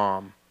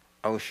calm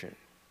ocean.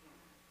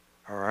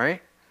 All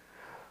right?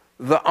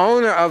 The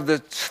owner of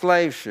the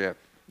slave ship,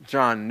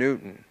 John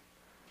Newton,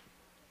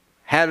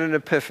 had an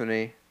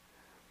epiphany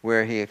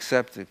where he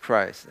accepted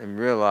Christ and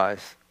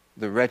realized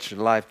the wretched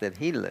life that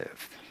he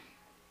lived.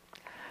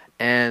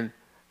 And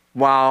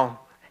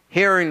while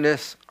hearing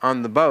this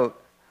on the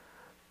boat,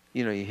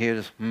 you know, you hear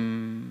this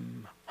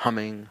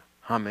humming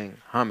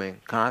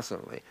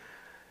constantly.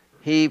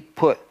 He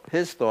put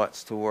his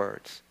thoughts to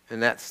words,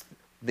 and that's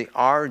the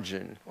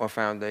origin or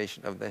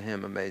foundation of the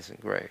hymn Amazing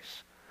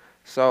Grace.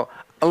 So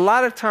a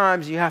lot of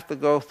times you have to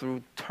go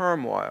through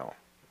turmoil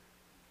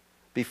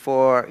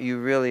before you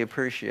really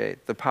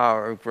appreciate the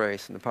power of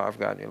grace and the power of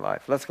God in your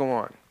life. Let's go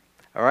on.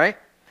 All right?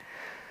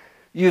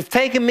 You've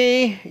taken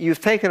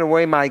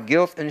away my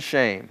guilt and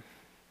shame.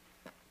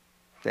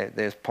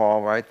 There's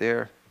Paul right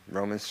there,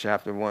 Romans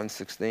chapter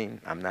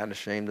 1:16. I'm not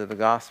ashamed of the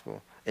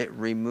gospel. It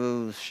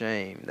removes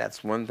shame.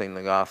 That's one thing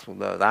the gospel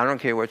does. I don't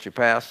care what your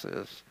past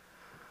is.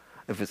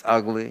 If it's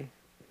ugly,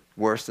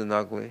 worse than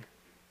ugly,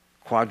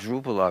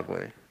 quadruple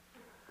ugly,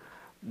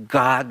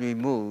 God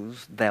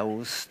removes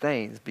those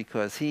stains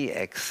because he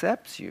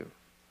accepts you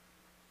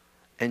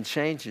and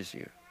changes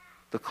you.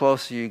 The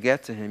closer you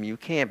get to him, you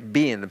can't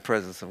be in the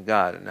presence of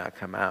God and not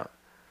come out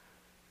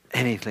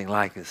anything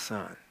like his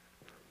son.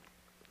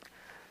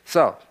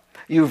 So,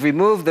 you've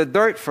removed the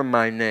dirt from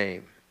my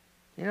name.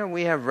 You know,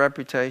 we have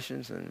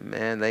reputations, and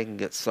man, they can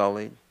get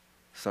sullied,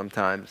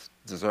 sometimes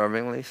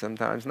deservingly,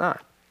 sometimes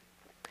not.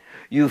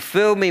 You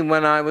filled me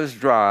when I was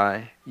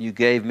dry. You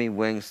gave me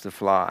wings to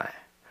fly.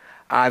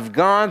 I've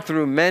gone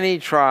through many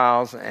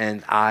trials,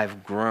 and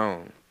I've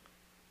grown.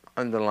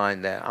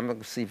 Underline that. I'm going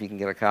to see if you can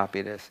get a copy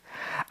of this.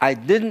 I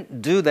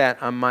didn't do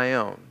that on my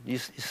own. You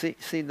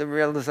see the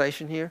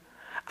realization here?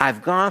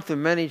 I've gone through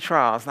many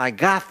trials, and I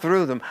got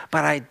through them,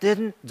 but I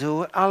didn't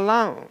do it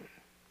alone.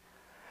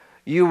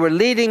 You were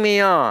leading me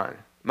on.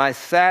 My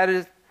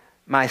sadness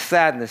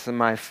and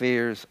my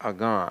fears are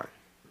gone.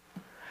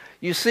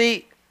 You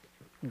see,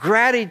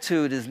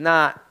 gratitude is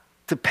not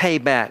to pay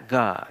back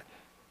God.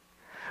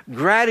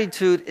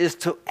 Gratitude is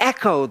to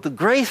echo the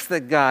grace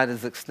that God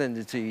has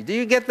extended to you. Do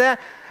you get that?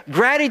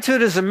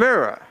 Gratitude is a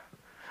mirror.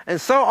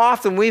 And so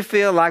often we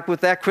feel like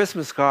with that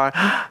Christmas card,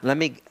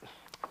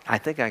 I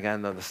think I got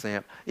another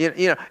stamp.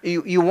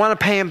 You want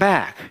to pay him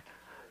back.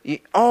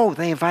 They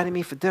invited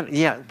me for dinner.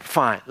 Yeah,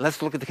 fine.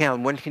 Let's look at the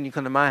calendar. When can you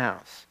come to my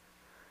house?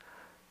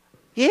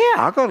 Yeah,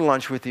 I'll go to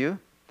lunch with you.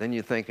 Then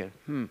you're thinking,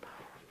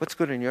 what's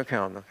good in your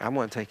calendar? I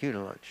want to take you to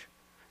lunch.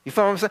 You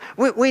follow what I'm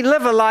saying? We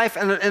live a life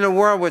in a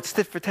world where it's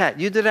tit for tat.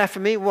 You did that for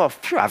me? Well,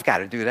 phew, I've got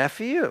to do that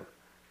for you.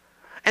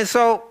 And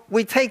so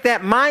we take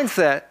that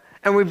mindset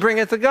and we bring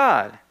it to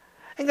God.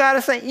 And God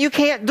is saying, you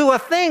can't do a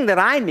thing that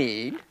I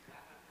need.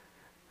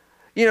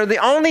 You know,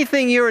 the only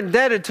thing you're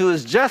indebted to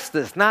is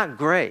justice, not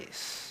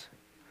grace.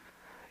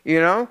 You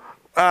know,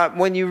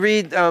 when you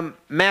read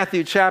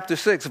Matthew chapter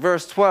 6,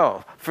 verse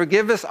 12,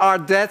 forgive us our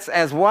debts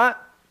as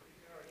what?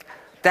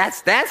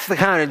 That's the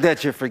kind of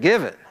debt you're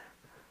forgiven.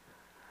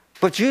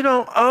 But you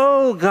don't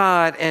owe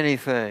God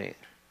anything.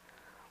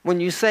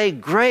 When you say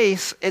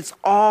grace, it's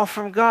all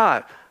from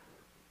God.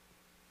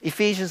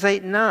 Ephesians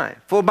 8:9.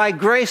 For by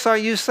grace are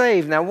you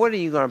saved. Now, what are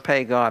you going to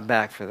pay God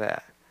back for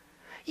that?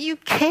 You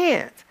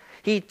can't.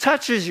 He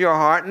touches your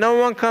heart. No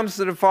one comes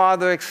to the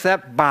Father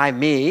except by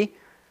me,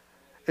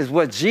 is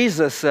what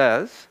Jesus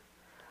says.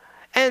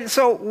 And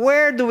so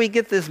where do we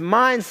get this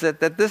mindset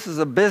that this is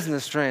a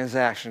business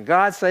transaction?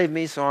 God saved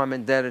me, so I'm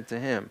indebted to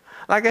him.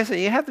 Like I said,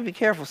 you have to be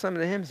careful some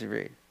of the hymns you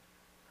read,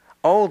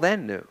 old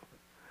and new,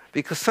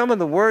 because some of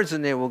the words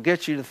in there will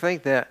get you to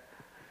think that,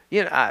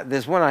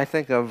 there's one I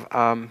think of,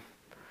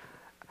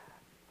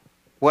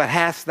 What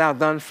Hast Thou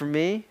Done For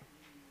Me?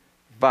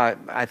 By,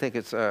 I think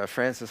it's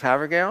Francis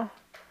Havergal.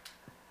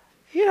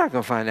 You're not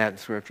going to find that in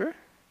Scripture.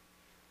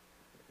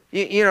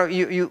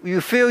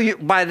 You feel,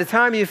 by the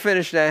time you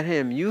finish that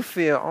hymn, you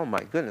feel, oh my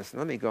goodness,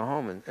 let me go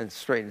home and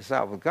straighten this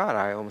out with God.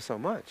 I owe him so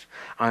much.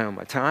 I owe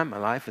my time, my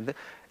life.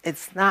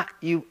 It's not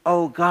you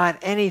owe God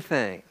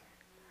anything.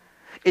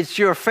 It's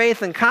your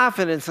faith and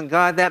confidence in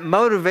God that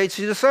motivates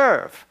you to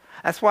serve.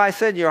 That's why I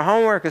said your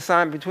homework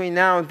assignment between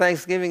now and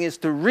Thanksgiving is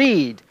to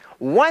read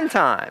one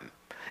time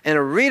in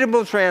a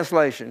readable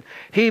translation,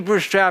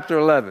 Hebrews chapter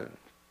 11.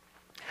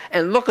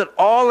 And look at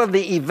all of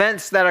the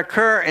events that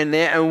occur in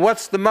there, and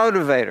what's the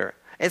motivator?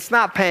 It's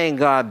not paying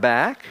God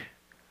back.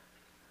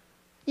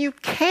 You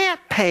can't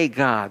pay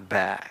God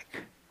back.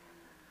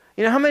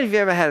 How many of you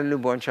ever had a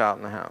newborn child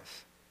in the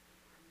house?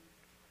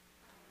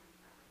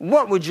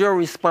 What would your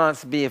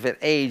response be if at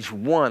age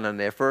 1 on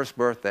their first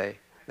birthday,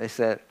 they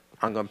said,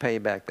 I'm going to pay you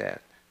back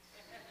that?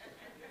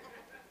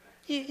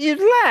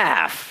 You'd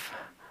laugh.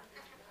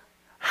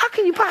 How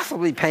can you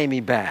possibly pay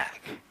me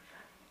back?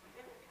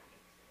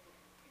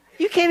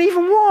 You can't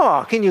even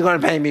walk, and you're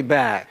going to pay me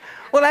back.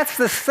 Well, that's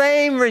the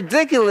same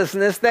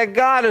ridiculousness that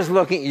God is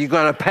looking. You're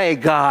going to pay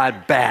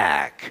God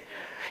back.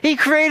 He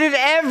created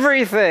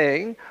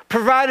everything,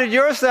 provided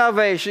your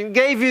salvation,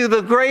 gave you the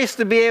grace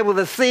to be able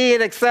to see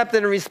it, accept it,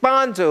 and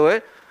respond to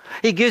it.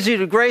 He gives you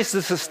the grace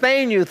to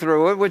sustain you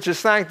through it, which is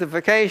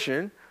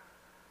sanctification.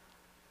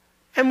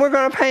 And we're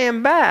going to pay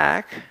him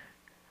back.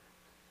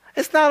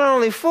 It's not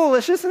only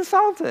foolish, it's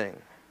insulting.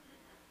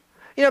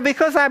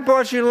 Because I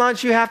brought you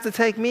lunch, you have to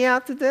take me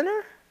out to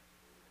dinner?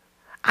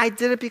 I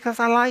did it because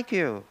I like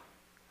you.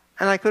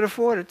 And I could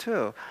afford it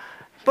too.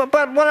 But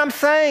what I'm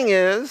saying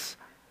is,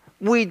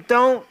 we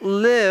don't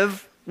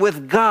live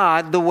with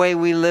God the way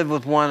we live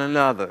with one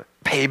another.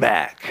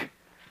 Payback.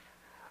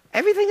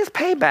 Everything is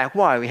payback.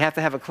 Why? We have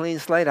to have a clean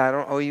slate. I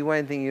don't owe you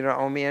anything, you don't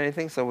owe me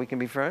anything, so we can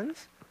be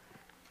friends?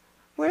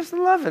 Where's the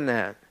love in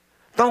that?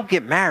 Don't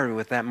get married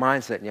with that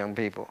mindset, young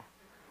people.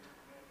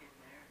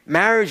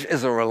 Marriage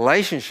is a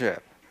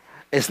relationship.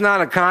 It's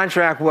not a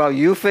contract, well,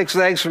 you fix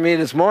eggs for me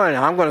this morning,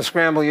 I'm going to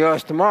scramble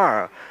yours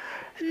tomorrow.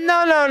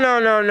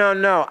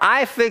 No.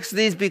 I fix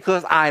these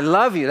because I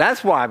love you.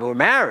 That's why we're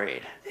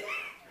married.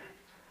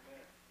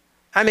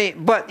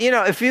 But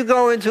if you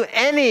go into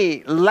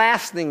any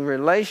lasting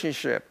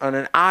relationship on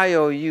an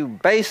IOU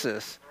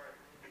basis,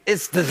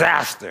 it's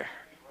disaster.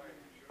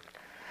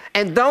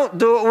 And don't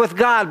do it with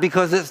God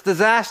because it's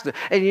disaster.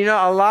 And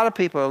a lot of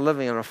people are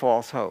living in a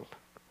false hope.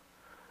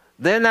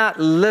 They're not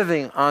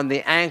living on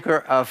the anchor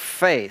of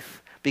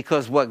faith,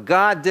 because what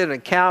God did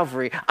at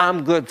Calvary,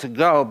 I'm good to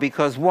go,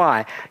 because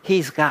why?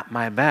 He's got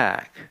my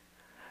back.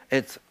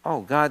 It's,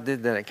 God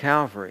did that at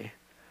Calvary,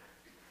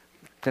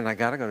 then I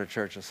got to go to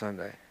church on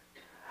Sunday.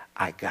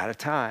 I got to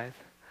tithe.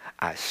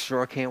 I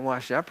sure can't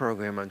watch that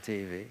program on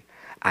TV.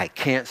 I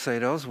can't say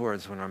those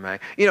words when I'm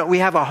angry. We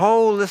have a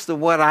whole list of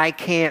what I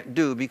can't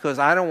do because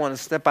I don't want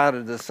to step out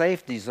of the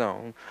safety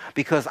zone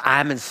because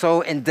I'm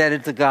so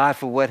indebted to God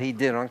for what he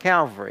did on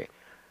Calvary.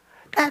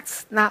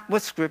 That's not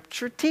what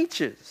Scripture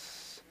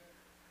teaches.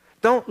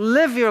 Don't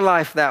live your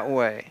life that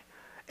way.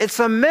 It's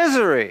a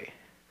misery.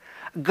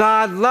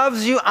 God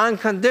loves you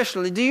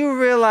unconditionally. Do you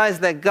realize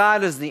that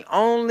God is the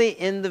only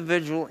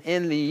individual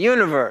in the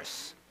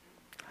universe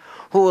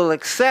who will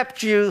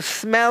accept you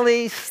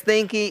smelly,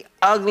 stinky,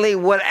 ugly,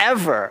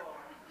 whatever?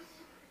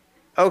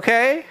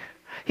 Okay?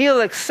 He'll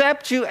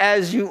accept you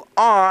as you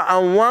are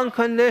on one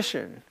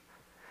condition,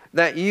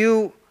 that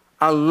you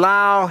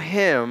allow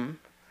him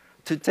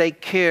to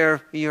take care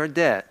of your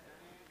debt.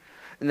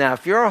 Now,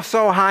 if you're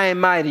so high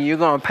and mighty, you're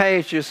going to pay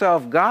it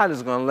yourself, God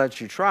is going to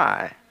let you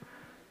try.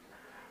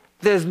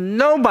 There's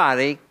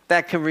nobody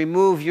that can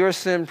remove your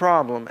sin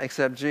problem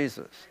except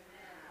Jesus.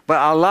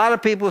 But a lot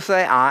of people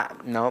say,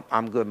 no,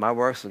 I'm good. My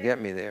works will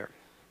get me there.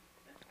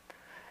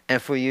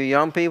 And for you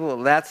young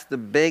people, that's the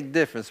big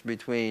difference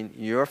between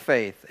your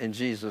faith in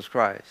Jesus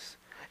Christ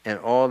and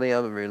all the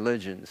other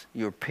religions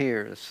your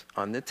peers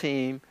on the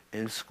team,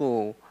 in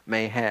school,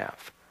 may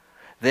have.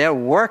 They're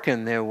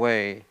working their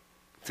way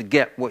to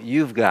get what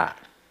you've got.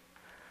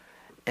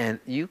 And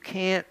you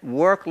can't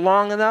work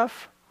long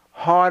enough,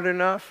 hard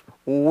enough,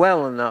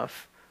 well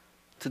enough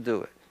to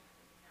do it.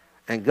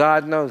 And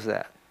God knows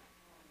that.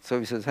 So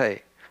he says,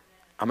 hey,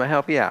 I'm going to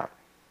help you out.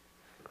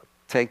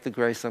 Take the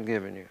grace I'm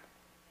giving you.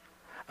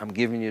 I'm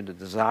giving you the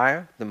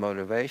desire, the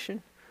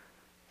motivation,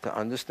 to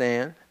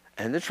understand,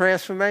 and the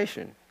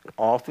transformation,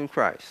 all through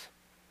Christ.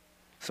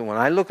 So when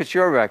I look at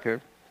your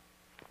record,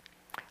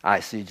 I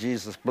see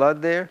Jesus'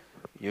 blood there,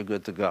 you're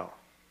good to go.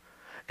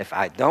 If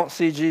I don't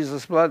see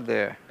Jesus' blood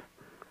there,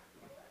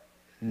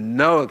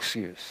 no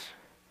excuse.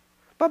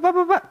 But.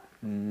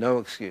 No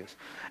excuse.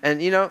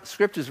 And you know,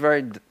 Scripture is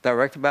very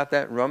direct about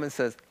that. Romans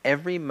says,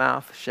 every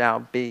mouth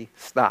shall be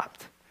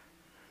stopped.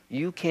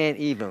 You can't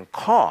even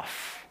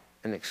cough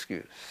an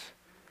excuse.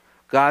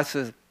 God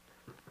says,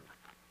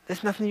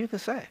 there's nothing you can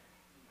say.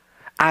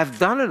 I've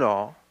done it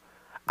all.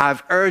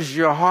 I've urged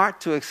your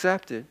heart to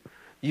accept it.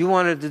 You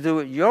wanted to do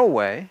it your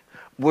way.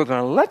 We're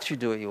going to let you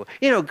do it your way.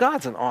 You know,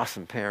 God's an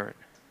awesome parent.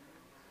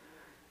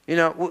 You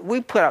know,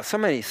 we put out so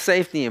many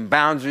safety and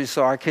boundaries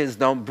so our kids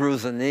don't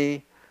bruise a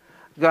knee.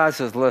 God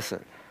says,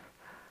 listen,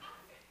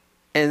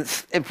 and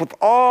with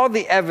all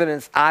the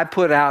evidence I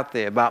put out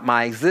there about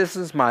my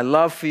existence, my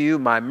love for you,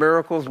 my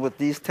miracles with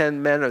these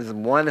 10 men is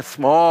one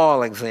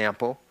small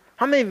example.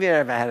 How many of you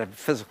have ever had a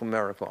physical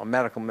miracle, a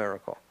medical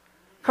miracle?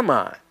 Come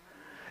on.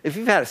 If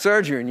you've had a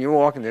surgery and you're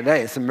walking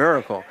today, it's a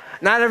miracle.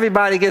 Not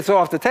everybody gets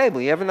off the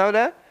table. You ever know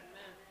that?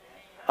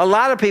 A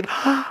lot of people,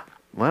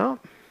 well,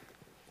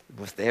 it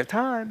was their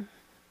time.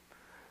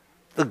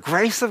 The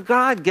grace of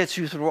God gets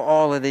you through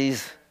all of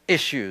these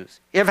issues.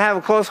 You ever have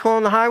a close call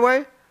on the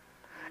highway?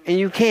 And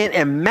you can't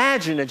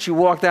imagine that you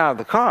walked out of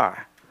the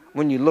car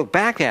when you look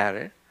back at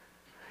it.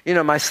 You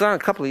know, my son a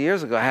couple of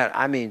years ago had,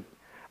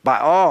 by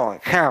all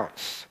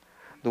accounts,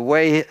 the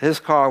way his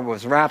car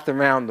was wrapped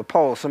around the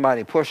pole,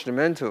 somebody pushed him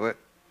into it.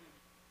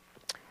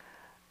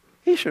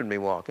 He shouldn't be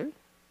walking.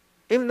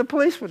 Even the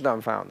police were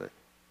dumbfounded.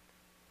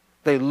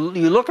 You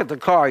look at the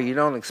car, you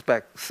don't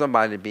expect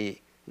somebody to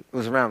be, it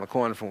was around the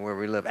corner from where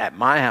we live, at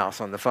my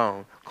house on the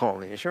phone,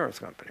 calling the insurance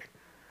company.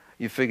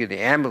 You figured the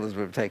ambulance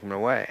would have taken him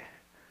away.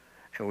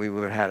 And we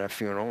would have had a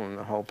funeral and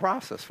the whole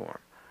process for him.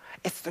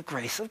 It's the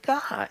grace of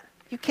God.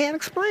 You can't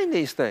explain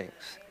these things.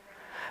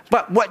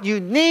 But what you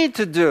need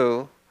to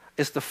do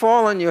is to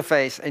fall on your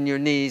face and your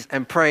knees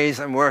and praise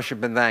and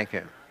worship and thank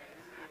Him.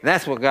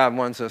 That's what God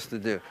wants us to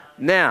do.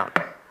 Now,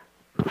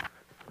 do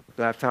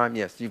I have time?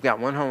 Yes. You've got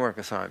one homework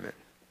assignment.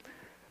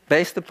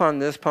 Based upon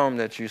this poem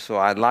that you saw,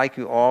 I'd like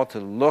you all to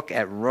look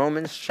at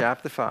Romans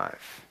chapter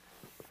 5.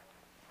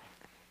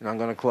 And I'm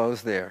going to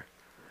close there.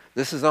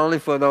 This is only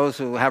for those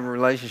who have a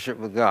relationship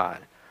with God.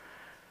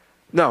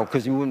 No,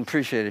 because you wouldn't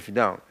appreciate it if you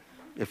don't.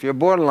 If you're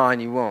borderline,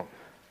 you won't.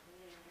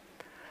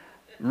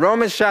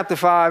 Romans chapter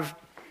 5,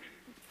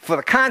 for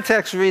the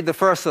context, read the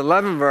first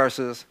 11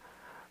 verses,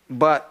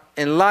 but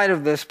in light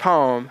of this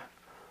poem,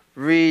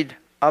 read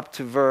up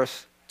to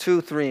verse 2,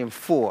 3, and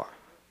 4.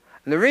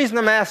 And the reason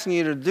I'm asking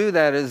you to do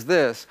that is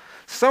this.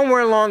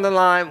 Somewhere along the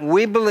line,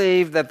 we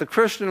believe that the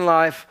Christian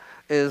life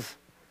is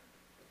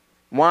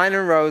wine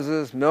and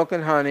roses, milk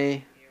and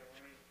honey,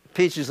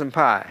 peaches and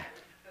pie.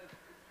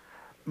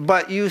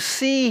 But you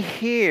see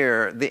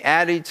here the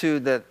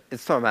attitude that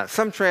it's talking about.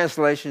 Some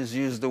translations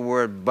use the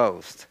word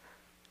boast.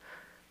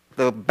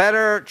 The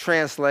better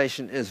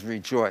translation is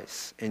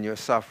rejoice in your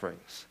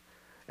sufferings.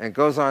 And it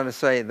goes on to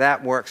say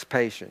that works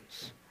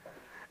patience.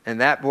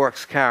 And that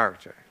works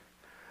character.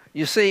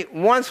 You see,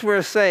 once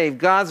we're saved,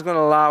 God's going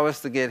to allow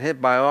us to get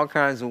hit by all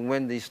kinds of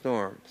windy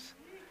storms.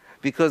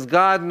 Because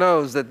God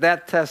knows that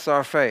that tests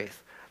our faith.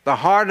 The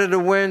harder the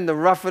wind, the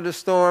rougher the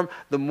storm,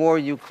 the more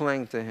you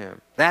cling to Him.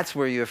 That's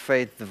where your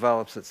faith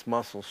develops its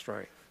muscle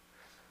strength.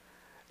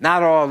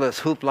 Not all this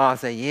hoopla,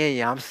 say,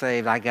 yeah, I'm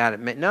saved, I got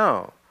it.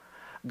 No.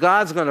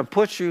 God's going to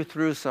put you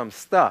through some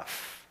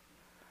stuff.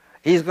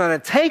 He's going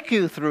to take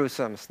you through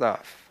some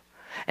stuff.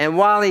 And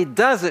while He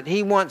does it,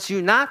 He wants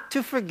you not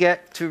to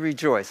forget to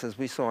rejoice, as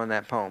we saw in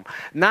that poem.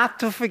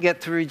 Not to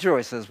forget to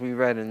rejoice, as we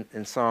read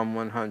in Psalm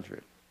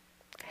 100.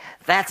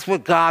 That's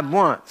what God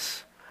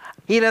wants.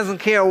 He doesn't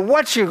care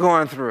what you're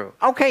going through.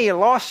 Okay, you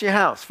lost your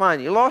house, fine.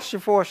 You lost your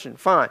fortune,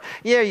 fine.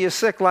 Yeah, you're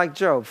sick like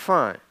Job,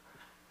 fine.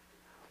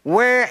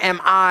 Where am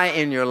I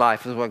in your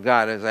life is what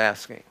God is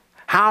asking.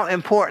 How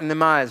important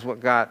am I is what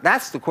God,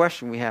 that's the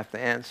question we have to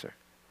answer.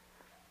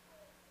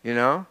 You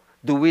know,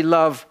 do we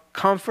love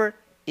comfort,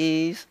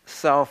 ease,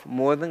 self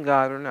more than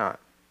God or not?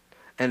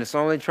 And it's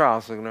only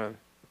trials that are going to,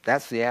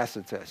 that's the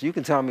acid test. You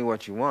can tell me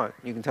what you want.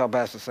 You can tell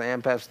Pastor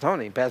Sam, Pastor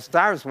Tony, Pastor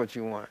Tyrus what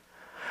you want.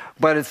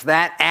 But it's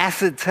that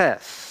acid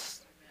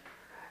test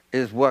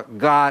is what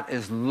God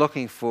is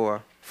looking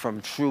for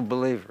from true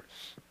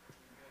believers.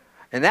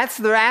 And that's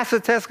the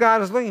acid test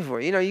God is looking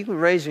for. You know, you can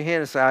raise your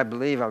hand and say, I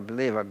believe, I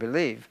believe, I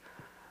believe.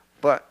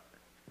 But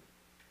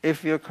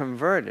if you're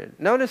converted,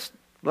 notice,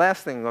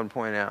 last thing I'm going to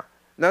point out,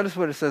 notice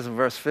what it says in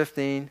verse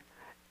 15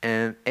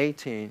 and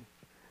 18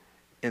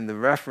 in the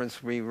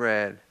reference we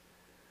read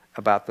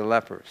about the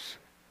lepers.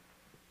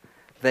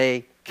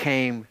 They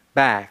came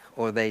back,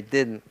 or they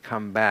didn't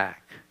come back.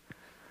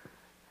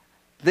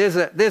 There's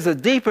a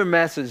deeper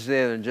message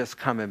there than just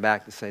coming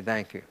back to say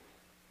thank you.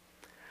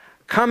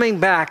 Coming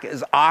back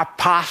is our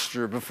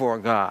posture before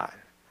God.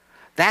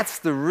 That's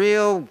the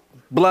real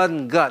blood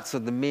and guts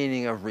of the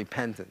meaning of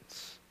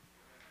repentance.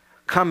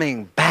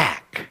 Coming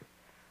back.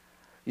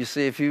 You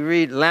see, if you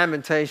read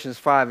Lamentations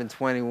 5 and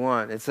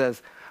 21, it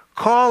says,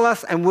 call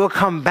us and we'll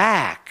come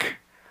back,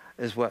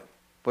 is what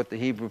the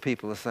Hebrew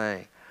people are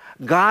saying.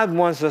 God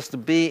wants us to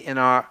be in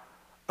our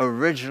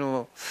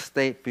original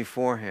state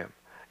before Him.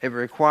 It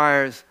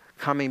requires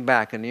coming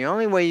back. And the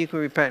only way you can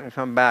repent and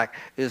come back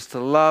is to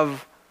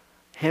love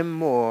him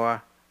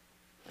more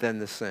than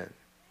the sin?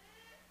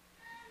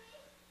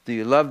 Do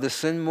you love the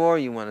sin more?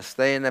 You want to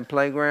stay in that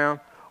playground?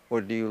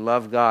 Or do you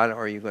love God, or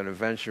are you going to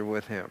venture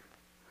with him?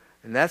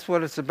 And that's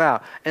what it's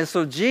about. And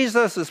so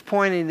Jesus is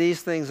pointing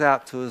these things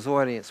out to his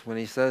audience when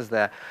he says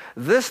that.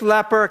 This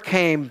leper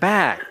came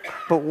back,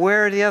 but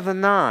where are the other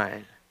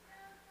 9?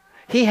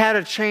 He had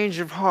a change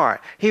of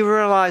heart. He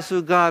realized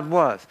who God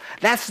was.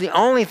 That's the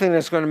only thing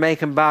that's going to make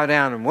him bow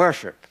down and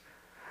worship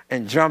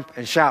and jump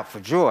and shout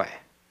for joy.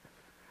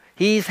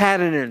 He's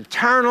had an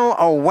internal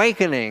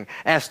awakening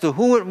as to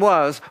who it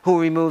was who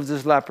removed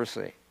his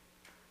leprosy.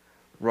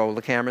 Roll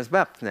the cameras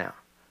back now.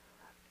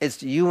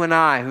 It's you and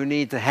I who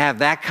need to have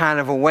that kind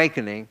of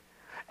awakening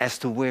as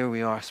to where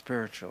we are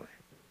spiritually.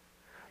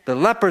 The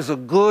leper's a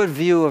good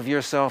view of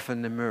yourself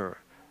in the mirror.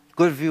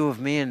 Good view of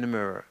me in the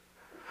mirror.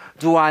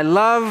 Do I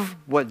love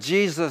what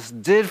Jesus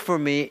did for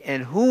me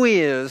and who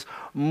he is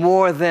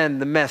more than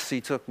the mess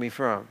he took me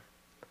from?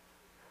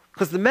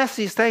 Because the mess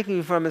he's taking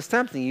you from is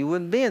tempting. You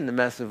wouldn't be in the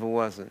mess if it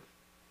wasn't.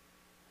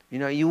 You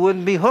know, you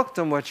wouldn't be hooked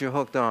on what you're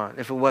hooked on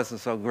if it wasn't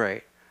so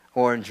great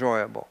or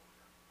enjoyable.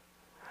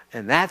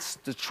 And that's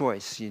the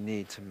choice you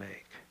need to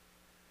make.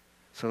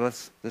 So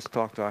let's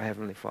talk to our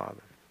Heavenly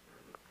Father.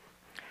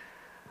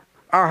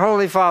 Our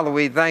Holy Father,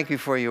 we thank you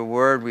for your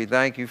word. We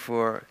thank you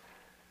for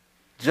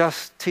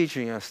just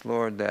teaching us,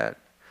 Lord, that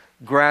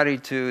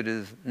gratitude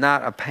is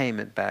not a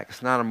payment back.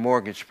 It's not a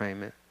mortgage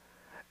payment.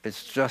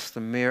 It's just a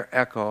mere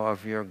echo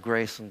of your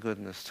grace and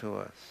goodness to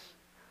us.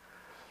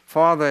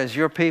 Father, as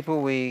your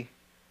people, we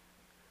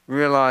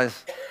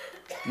realize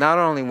not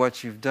only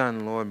what you've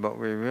done, Lord, but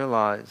we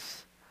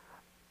realize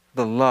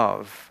the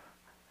love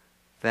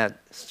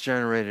that's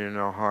generated in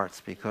our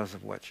hearts because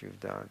of what you've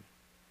done.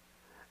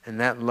 And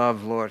that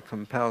love, Lord,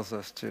 compels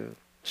us to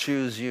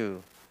choose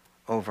you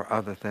over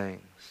other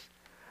things.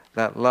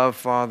 That love,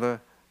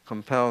 Father,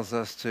 compels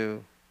us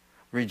to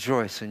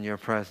rejoice in your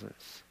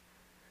presence.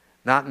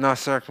 Not in our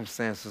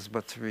circumstances,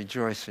 but to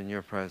rejoice in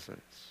your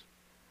presence.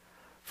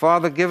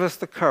 Father, give us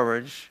the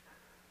courage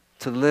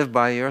to live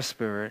by your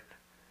Spirit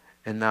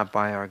and not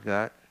by our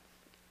gut.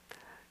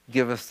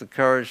 Give us the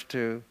courage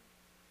to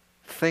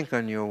think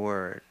on your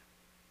word,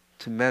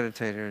 to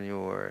meditate on your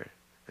word,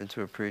 and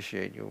to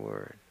appreciate your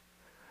word.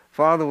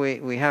 Father,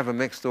 we have a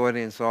mixed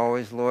audience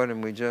always, Lord,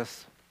 and we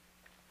just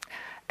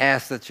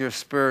ask that your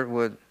Spirit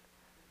would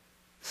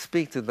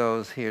speak to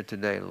those here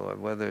today,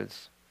 Lord, whether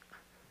it's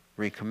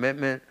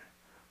recommitment,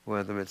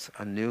 whether it's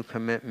a new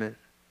commitment.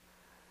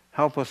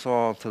 Help us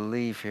all to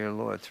leave here,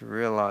 Lord, to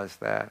realize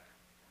that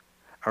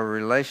a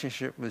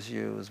relationship with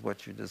you is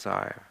what you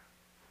desire.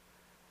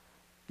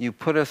 You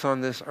put us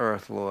on this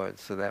earth, Lord,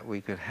 so that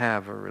we could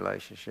have a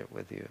relationship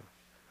with you.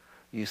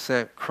 You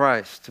sent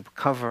Christ to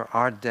cover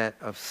our debt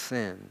of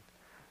sin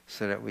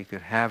so that we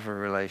could have a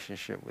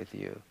relationship with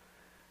you.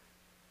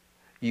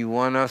 You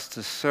want us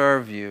to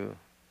serve you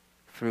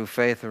through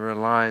faith and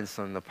reliance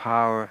on the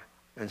power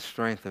and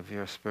strength of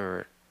your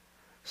Spirit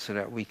so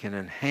that we can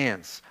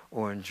enhance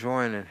or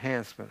enjoy an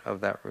enhancement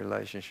of that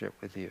relationship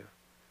with you.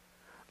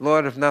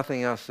 Lord, if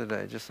nothing else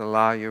today, just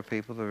allow your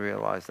people to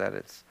realize that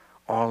it's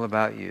all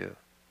about you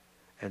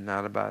and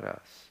not about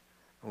us.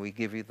 And we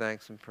give you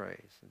thanks and praise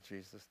in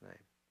Jesus' name.